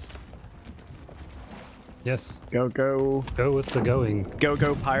things. Yes, Go go with the going.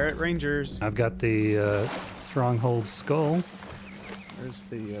 pirate rangers. I've got the stronghold skull. There's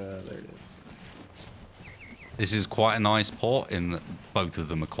the there it is. This is quite a nice port in that both of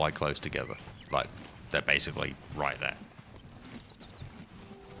them are quite close together. Like, they're basically right there.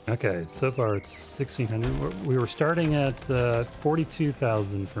 Okay, so far it's 1,600. We were starting at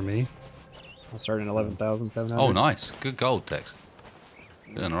 42,000 for me. I'll start at 11,700. Oh, nice. Good gold, Tex.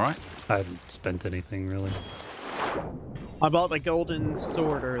 Doing all right? I haven't spent anything really. I bought the golden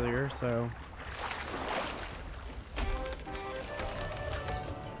sword earlier, so.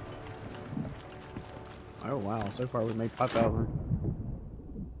 Oh wow! So far we've made 5,000.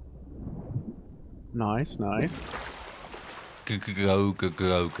 Nice. Go.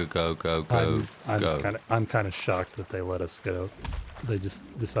 I'm kind of shocked that they let us go. They just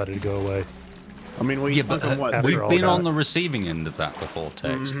decided to go away. I mean, we Yeah, sunk but them what? after we've all been on that. the receiving end of that before,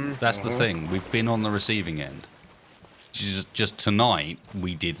 Tex. That's the thing. We've been on the receiving end. Just tonight,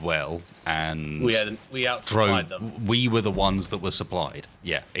 we did well, and We outsupplied them. We were the ones that were supplied.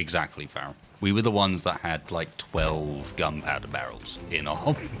 Yeah, exactly, Farrel. We were the ones that had like 12 gunpowder barrels in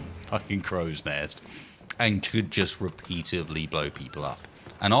our fucking crow's nest, and could just repeatedly blow people up.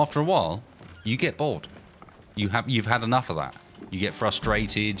 And after a while, you get bored. You've had enough of that. You get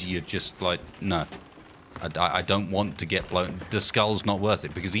frustrated. You're just like, no, I don't want to get blown. The skull's not worth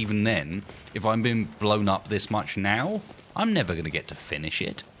it, because even then, if I'm being blown up this much now, I'm never going to get to finish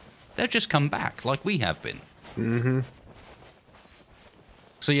it. They'll just come back like we have been.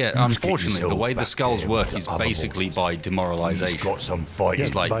 So yeah, Who's unfortunately, getting the way yourself the back skulls there work with is the other basically boys? by He's demoralization. got some fight.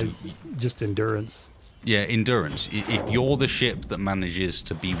 It's like- by just endurance. Yeah, endurance. If you're the ship that manages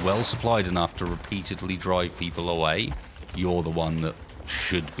to be well supplied enough to repeatedly drive people away, you're the one that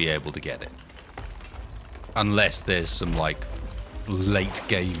should be able to get it. Unless there's some, like, late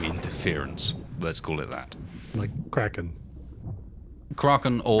game interference. Let's call it that. Like Kraken.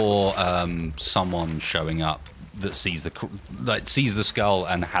 Kraken or someone showing up that sees the skull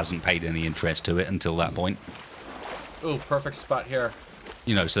and hasn't paid any interest to it until that point. Ooh, perfect spot here.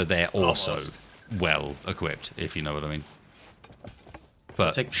 You know, so they're also Almost. well equipped, if you know what I mean.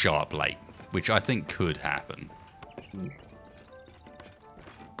 But Take- show up late, which I think could happen.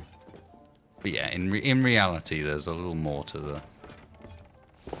 But yeah, in reality, there's a little more to the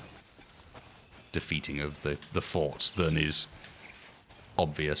defeating of the forts than is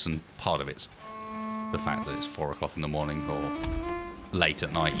obvious, and part of it's the fact that it's 4 o'clock in the morning or late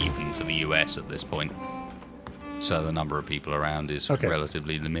at night, even for the US at this point. So the number of people around is Okay.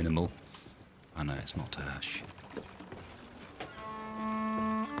 relatively minimal. I know it's not shit.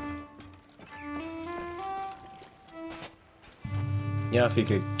 Yeah, if you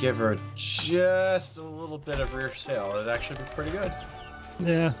could give her just a little bit of rear sail, it'd actually be pretty good.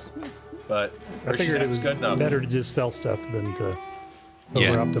 Yeah, But I figured it was good enough. better to just sell stuff than to Yeah,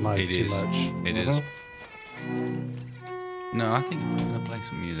 over-optimize it too is. much. It is. No, I think I'm going to play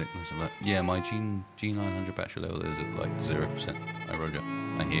some music. Let's have a- Yeah, my G900 battery level is at like 0%. Hi, Roger.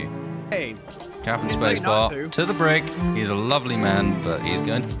 I hear you. Hey, Captain Didn't say not Spacebar to. to the brig. He's a lovely man, but he's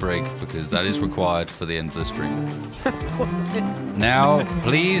going to the brig because that is required for the end of the stream. Now,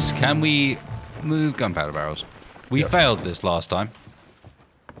 please, can we move gunpowder barrels? We failed this last time.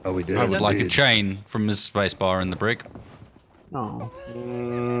 Oh, we did. I would like a Indeed. chain from Mrs. Spacebar in the brig. oh,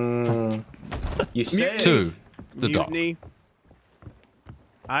 You say To the dock. mutiny.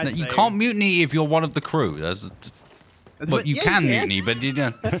 I No, say, you can't mutiny if you're one of the crew. But you yeah, can mutiny, but you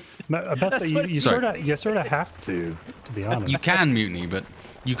don't. About that, you Sorry. sort of have to be honest. You can mutiny, but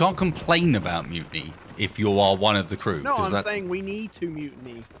you can't complain about mutiny if you are one of the crew. No, 'cause I'm saying we need to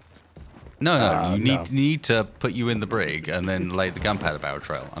mutiny. No, you no. need to put you in the brig and then lay the gunpowder barrel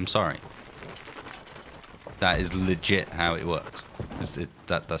trail. I'm sorry. That is legit how it works.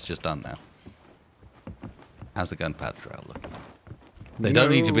 That's just done now. How's the gunpowder trail looking? They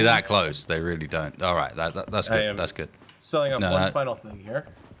don't need to be No. that close. They really don't. All right, that's I good. am- That's good. selling up No, one that- final thing here.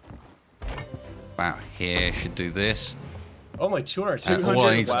 About here should do this. Only 200. And all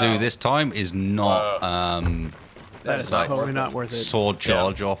I need to do this time is not That is like totally not worth it. sword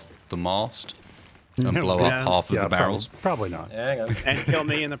charge off the mast and blow up Yeah. half of the barrels. Probably not. Hang on. And kill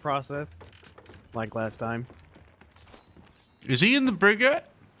me in the process, like last time. Is he in the brig yet?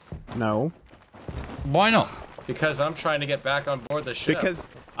 No, Why not? Because I'm trying to get back on board the ship.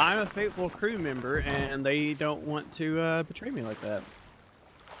 because I'm a faithful crew member, and they don't want to betray me like that.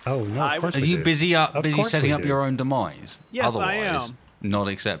 Oh no, I of course Are we you do. busy Of busy course setting we up do. your own demise? Yes, I Otherwise, am. not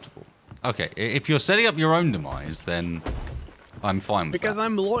acceptable. Okay, if you're setting up your own demise, then I'm fine with Because that.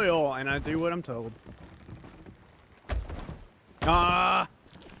 I'm loyal and I do what I'm told. Ah!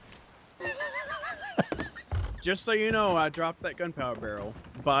 Just so you know, I dropped that gunpowder barrel.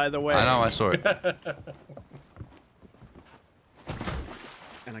 By the way. I know, I saw it.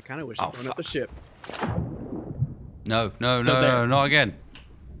 And I kind of wish Oh, I'd thrown up the fuck. ship. No, no, So no, there. no, not again.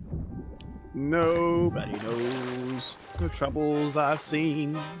 Nobody knows the troubles I've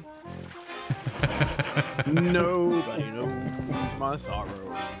seen. Nobody knows my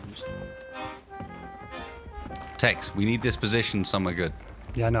sorrows. Tex, we need this position somewhere good.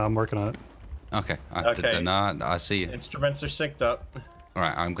 Yeah, no, I'm working on it. Okay, Okay. I see you. Instruments are synced up. All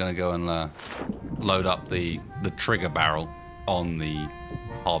right, I'm gonna go and load up the trigger barrel on the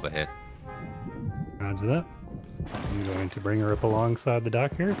harbor here. Roger that. I'm going to bring her up alongside the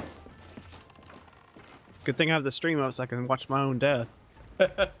dock here. Good thing I have the stream up so I can watch my own death.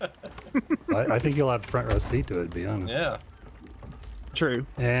 I think you'll have front row seat to it, to be honest. Yeah. True.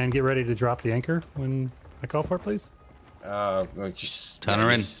 And get ready to drop the anchor when I call for it, please. Well, just Turn her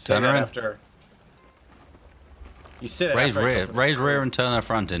in, just say turn her that in. After. You say that Raise after I rear, come to- raise rear, and turn her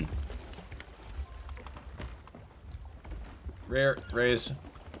front in. Rear, raise.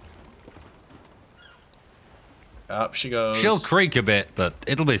 Up she goes. She'll creak a bit, but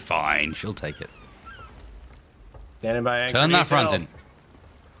it'll be fine. She'll take it. Standing by anchor Turn that detail. front in.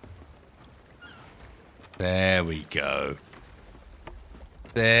 There we go.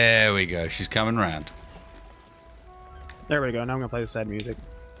 There we go. She's coming round. There we go. Now I'm gonna play the sad music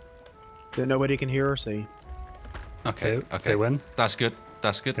that nobody can hear or see. Okay, Okay, okay. say when. That's good.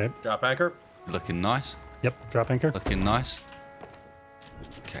 That's good. Okay. Drop anchor. Looking nice. Yep, drop anchor. Looking nice.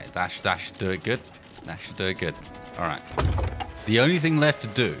 That should do it good. That should do it good. All right. The only thing left to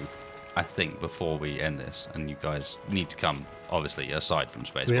do, I think, before we end this, and you guys need to come, obviously, aside from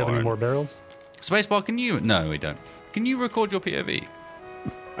Spacebar. Do we have any more barrels? Spacebar, can you? No, we don't. Can you record your POV?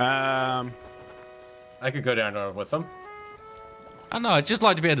 I could go down there with them. I know. I'd just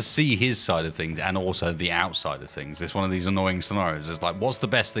like to be able to see his side of things and also the outside of things. It's one of these annoying scenarios. It's like, what's the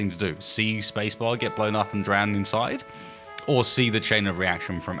best thing to do? See Spacebar get blown up and drown inside? Or see the chain of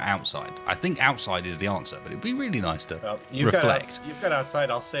reaction from outside? I think outside is the answer, but it'd be really nice to reflect. You've got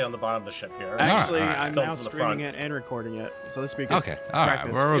outside. I'll stay on the bottom of the ship here. Actually, all right. I'm Film now from the streaming front. it and recording it, so this will be good. Okay, all right,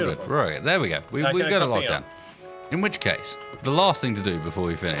 practice. we're all good. Beautiful. We're all good. There we go. We've Can got I a lot copy down. In which case, the last thing to do before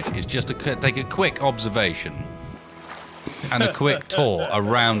we finish is just to take a quick observation and a quick tour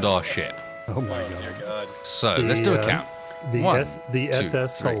around our ship. Oh my Oh, god. dear God. So let's do a count. The One, the 2,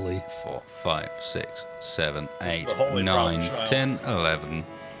 SS 3, Holy. 4, 5, 6, 7, This is 8, the holy 9, round child. 10, 11,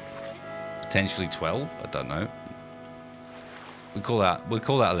 potentially 12. I don't know. We call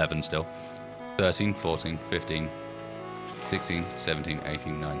that 11 still. 13, 14, 15, 16, 17,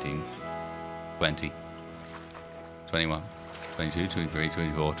 18, 19, 20, 21, 22, 23,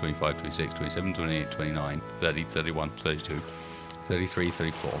 24, 25, 26, 27, 28, 29, 30, 31, 32, 33,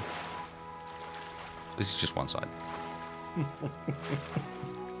 34. This is just one side.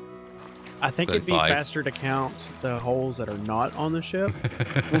 I think it'd be 35. faster to count the holes that are not on the ship.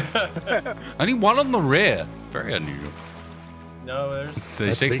 Only one on the rear. Very unusual. No, there's.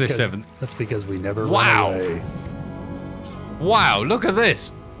 36, 37. That's because we never Wow. run away. Wow, look at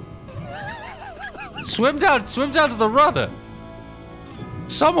this. Swim down to the rudder.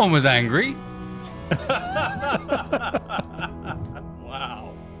 Someone was angry.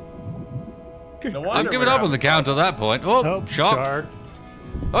 Wow. No I'm wonder giving we're up on having the count at that point. Oh, Oh, shark.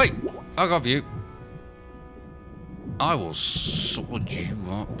 Oi, fuck off you. I will sword you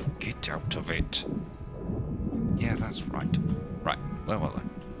up. Get out of it. Yeah, that's right. Right, where was I?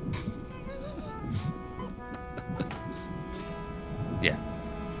 Yeah.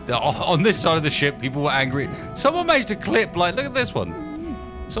 On this side of the ship, people were angry. Someone managed to clip, like, look at this one.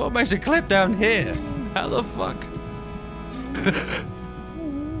 Someone managed to clip down here. How the fuck?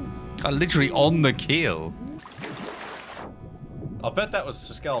 Literally on the keel. I'll bet that was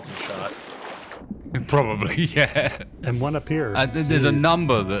a skeleton shot. Probably, yeah. And one up here. There's a Jeez.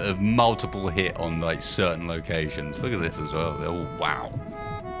 number that have multiple hit on like certain locations. Look at this as well. Oh wow,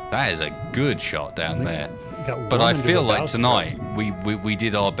 that is a good shot down there. Got But one I into feel the like bowsprit. tonight we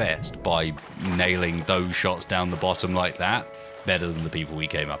did our best by nailing those shots down the bottom like that better than the people we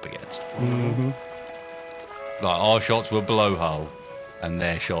came up against. Mm-hmm. Like our shots were below hull, and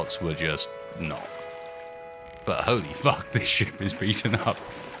their shots were just not. But holy fuck, this ship is beaten up.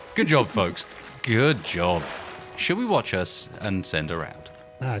 Good job, folks. Good job. Should we watch us and send her out?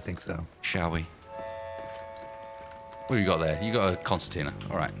 I think so. Shall we? What you got there? You got a concertina.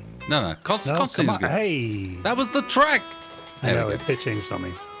 All right. No. Concertina's come on. good. Hey. That was the track. I There know, we go. it changed on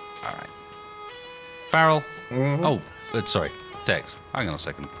me. All right. Farrel. Mm-hmm. Oh, sorry. Tex. Hang on a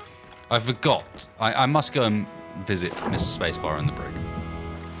second. I forgot. I must go and visit Mr. Spacebar in the brig.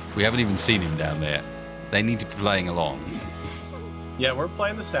 We haven't even seen him down there. They need to be playing along. Yeah, we're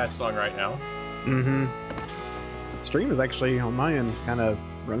playing the sad song right now. Mm-hmm. Stream is actually on my end kind of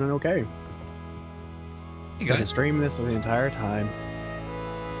running okay. You I've been guys. streaming this the entire time.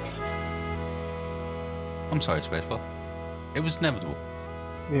 I'm sorry, Spacebar. It was inevitable.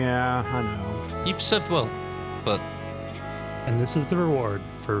 Yeah, I know. You've served well, but And this is the reward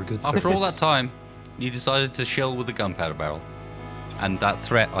for good service. after all that time, you decided to shell with a gunpowder barrel, and that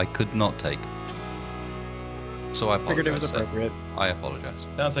threat I could not take. So I Figured it was apologize. Sir. appropriate. I apologize.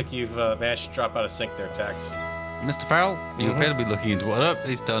 Sounds like you've managed to drop out of sync there, Tex. Mr. Farrell, you appear to be looking into what up.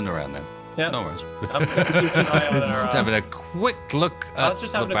 He's turned around now. Yeah. No worries. I'm keeping an eye on our. Just having a quick look I'll at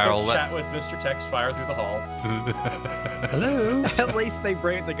just the having a barrel. quick chat with Mr. Texfire through the hall. Hello. At least they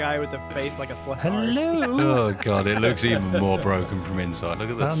break the guy with the face like a slap. Hello. Oh god, it looks even more broken from inside. Look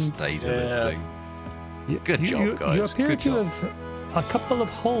at the state of this yeah. thing. You- Good job, you guys. appear Good to job. have a couple of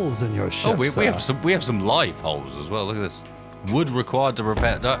holes in your ship. Oh, we sir. have some live holes as well. Look at this. Wood required to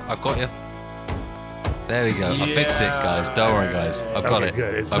repair. No, I've got you. There we go. I fixed it, guys. Don't worry, guys. I've got Okay, it.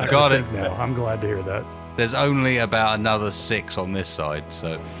 Good. It's I've not got a it. sink now. I'm glad to hear that. There's only about another 6 on this side,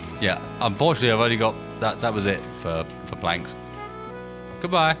 so yeah. Unfortunately, I've only got that. That was it for planks.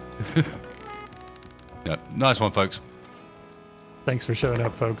 Goodbye. No, nice one, folks. Thanks for showing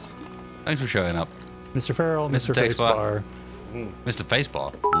up, folks. Thanks for showing up, Mr. Farrell, Mr. Mr. Texfire. Facebar. Mr.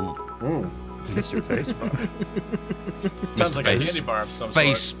 Facebar. Ooh. Mr. Facebar. Sounds Mr. like Face- a candy bar of some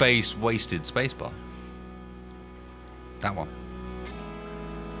Face sort. space wasted spacebar. That one.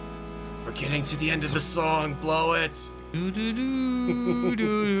 We're getting to the end of the song. Blow it. Do do do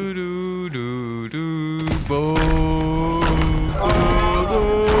do do do do boom.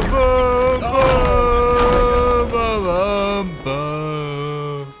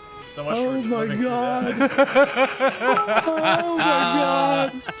 Oh my god! Oh my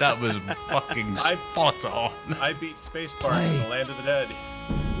god! That was fucking spot on. I beat Spacebar in the Land of the Dead.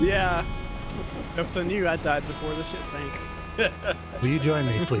 Yeah. Jokes on you, I died before the ship sank. Will you join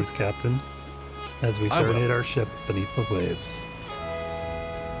me, please, Captain, as we serenade our ship beneath the waves?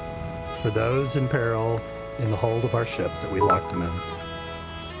 For those in peril in the hold of our ship that we locked them in.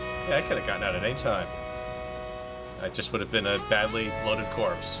 Yeah, I could have gotten out at any time. I just would have been a badly loaded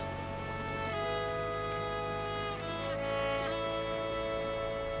corpse.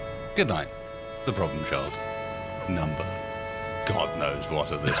 Good night, the problem child. Number God knows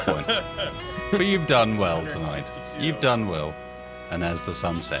what at this point. But you've done well tonight. 162. You've done well. And as the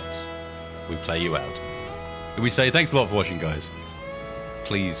sun sets, we play you out. And we say thanks a lot for watching, guys.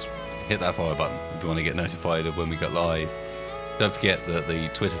 Please hit that follow button if you want to get notified of when we go live. Don't forget that the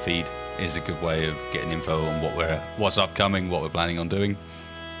Twitter feed is a good way of getting info on what's upcoming, what we're planning on doing.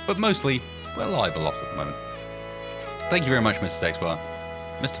 But mostly, we're live a lot at the moment. Thank you very much, Mr. Texfire,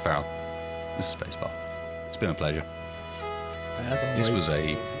 Mr. Farrel, Mr. Spacebar. It's been a pleasure. As always. This was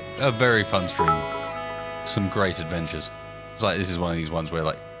a very fun stream. Some great adventures. It's like, this is one of these ones where,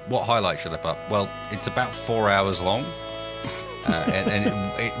 like, what highlight should I put up? Well, it's about 4 hours long.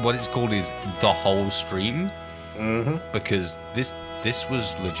 What it's called is the whole stream. Because this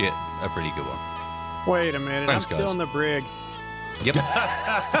was legit a pretty good one. Wait a minute, Thanks, I'm still guys. in the brig. Yep.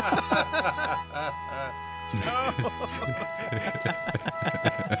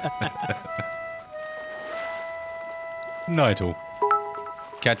 Night all.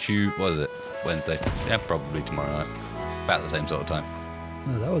 Catch you, what is it? Wednesday. Yeah, probably tomorrow night. About the same sort of time.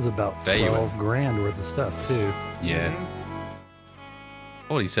 Oh, that was about There you 12 grand worth of stuff, too. Yeah.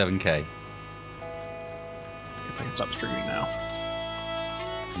 47k. Guess I can stop streaming now.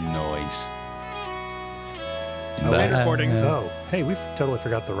 Nice. Oh, wait, recording. Oh, hey, we totally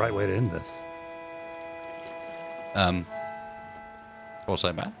forgot the right way to end this. What's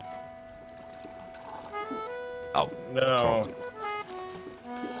that, man? Oh. No.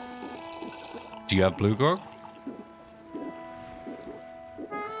 Do you have blue grog?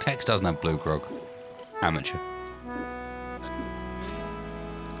 Tex doesn't have blue grog. Amateur.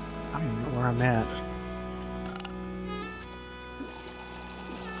 I don't even know where I'm at.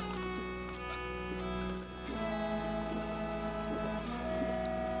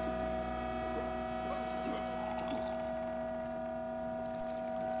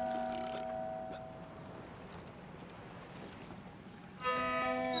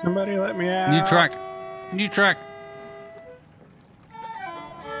 Somebody let me out. New track. New track.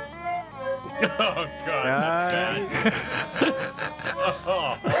 Oh god, that's bad.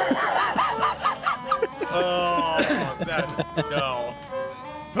 Oh, that no.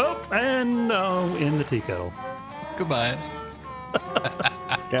 Oh, and no, in the tea kettle. Goodbye.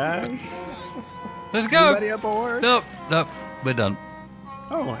 Guys, Let's go. anybody aboard? Nope. Nope. We're done.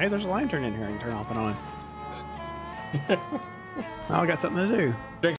 Oh, hey, there's a lantern in here I can turn off and on. Oh, I got something to do.